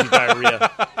hope it gives you diarrhea.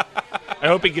 I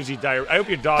hope it gives you diarrhea. I hope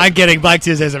your dog. I'm kidding. Black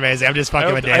Tuesday's amazing. I'm just I fucking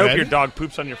hope, with I David. hope your dog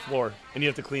poops on your floor and you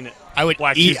have to clean it. I would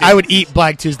Black eat. Tuesday. I would eat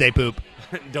Black Tuesday poop.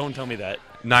 Don't tell me that.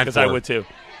 9-4. Because I would too.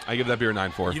 I give that beer a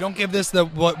 9.4. You don't give this the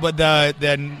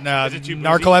the Is it too boozy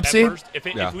narcolepsy? at first? If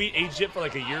Yeah. we aged it for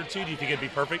like a year or two, do you think it'd be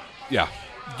perfect? Yeah.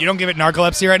 You don't give it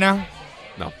narcolepsy right now,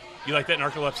 No. You like that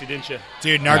narcolepsy, didn't you?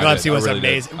 dude. Yeah, I Narcolepsy did. I was really did.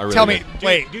 amazing. I really Tell me, did. Dude,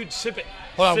 wait, dude, sip it.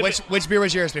 hold on. Sip it. Which beer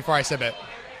was yours before I sip it?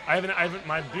 I haven't.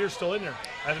 My beer's still in there.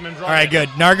 I haven't been drawn. All right, good.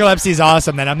 Narcolepsy's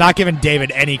awesome. Then I'm not giving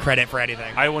David any credit for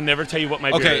anything. I will never tell you what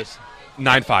my beer Okay. is.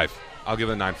 9.5. I'll give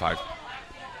it a 9.5.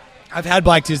 I've had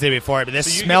Black Tuesday before, but this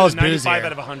So you smells give it a 95 boozier.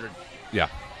 out of 100. Yeah.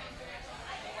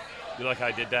 You like how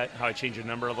I did that? How I changed your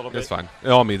number a little bit? That's fine. It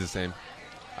all means the same.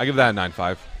 I give that a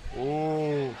 9.5.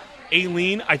 Ooh.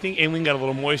 Aileen, I think Aileen got a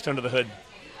little moist under the hood.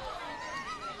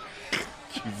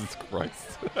 Jesus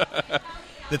Christ.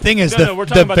 The thing is, No, we're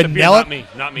talking about vanilla, the beer,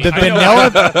 not me. the I know vanilla,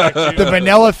 about that too. the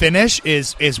vanilla finish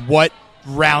is what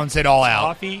rounds it all out.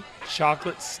 Coffee,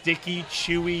 chocolate, sticky,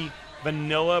 chewy,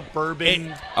 vanilla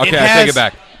bourbon. Okay, I take it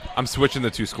back. I'm switching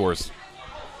the 2 scores.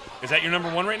 Is that your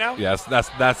number 1 right now? Yes, that's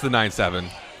the 9.7.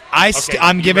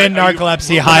 I'm giving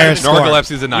narcolepsy higher score.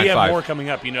 Narcolepsy is a 9.5. We have more coming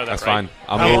up. You know that, That's right? fine.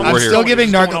 I'm we're here. still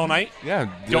giving Just going all night. Yeah.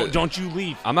 Don't you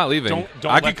leave. I'm not leaving. Don't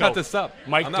I let can cut go. this up.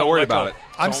 Mike, I'm not don't worried let go. about it.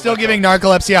 I'm Don't still let giving go.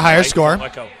 narcolepsy a higher Mike, score. don't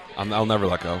let go. I'll never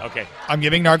let go. Okay. I'm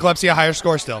giving narcolepsy a higher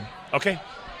score still. Okay.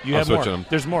 You I'm have more. switching them.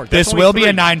 There's more. This That's only will be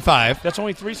a 3. 9.5. That's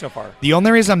only 3 so far. The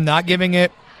only reason I'm not giving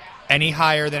it any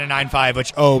higher than a 9.5,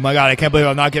 which, oh my God, I can't believe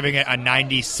I'm not giving it a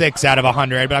 96 out of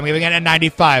 100, but I'm giving it a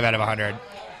 95 out of 100.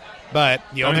 But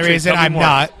the only reason I'm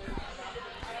not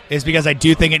is because I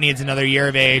do think it needs another year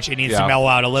of age. It needs to mellow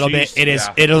out a little bit. It is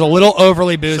a little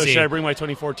overly boozy. So should I bring my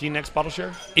 2014 next bottle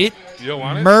share? It You don't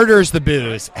want it? murders the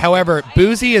booze. However,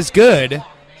 boozy is good.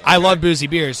 I love boozy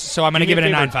beers, so I'm going to give it a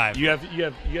 9.5.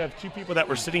 You have 2 people that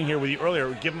were sitting here with you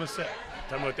earlier. Give them a sip.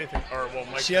 Tell them what they think. Or well,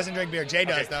 Mike. She doesn't drink beer. Jay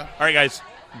does, though. All right, guys,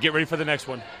 get ready for the next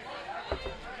one.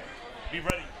 Be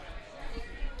ready.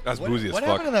 That's boozy as What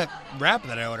fuck. happened to that wrap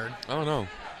that I ordered? I don't know.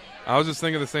 I was just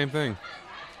thinking the same thing.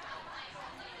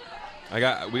 We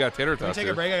got tater Can we tots take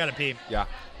here. a break? I got to pee. Yeah.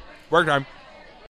 Work time.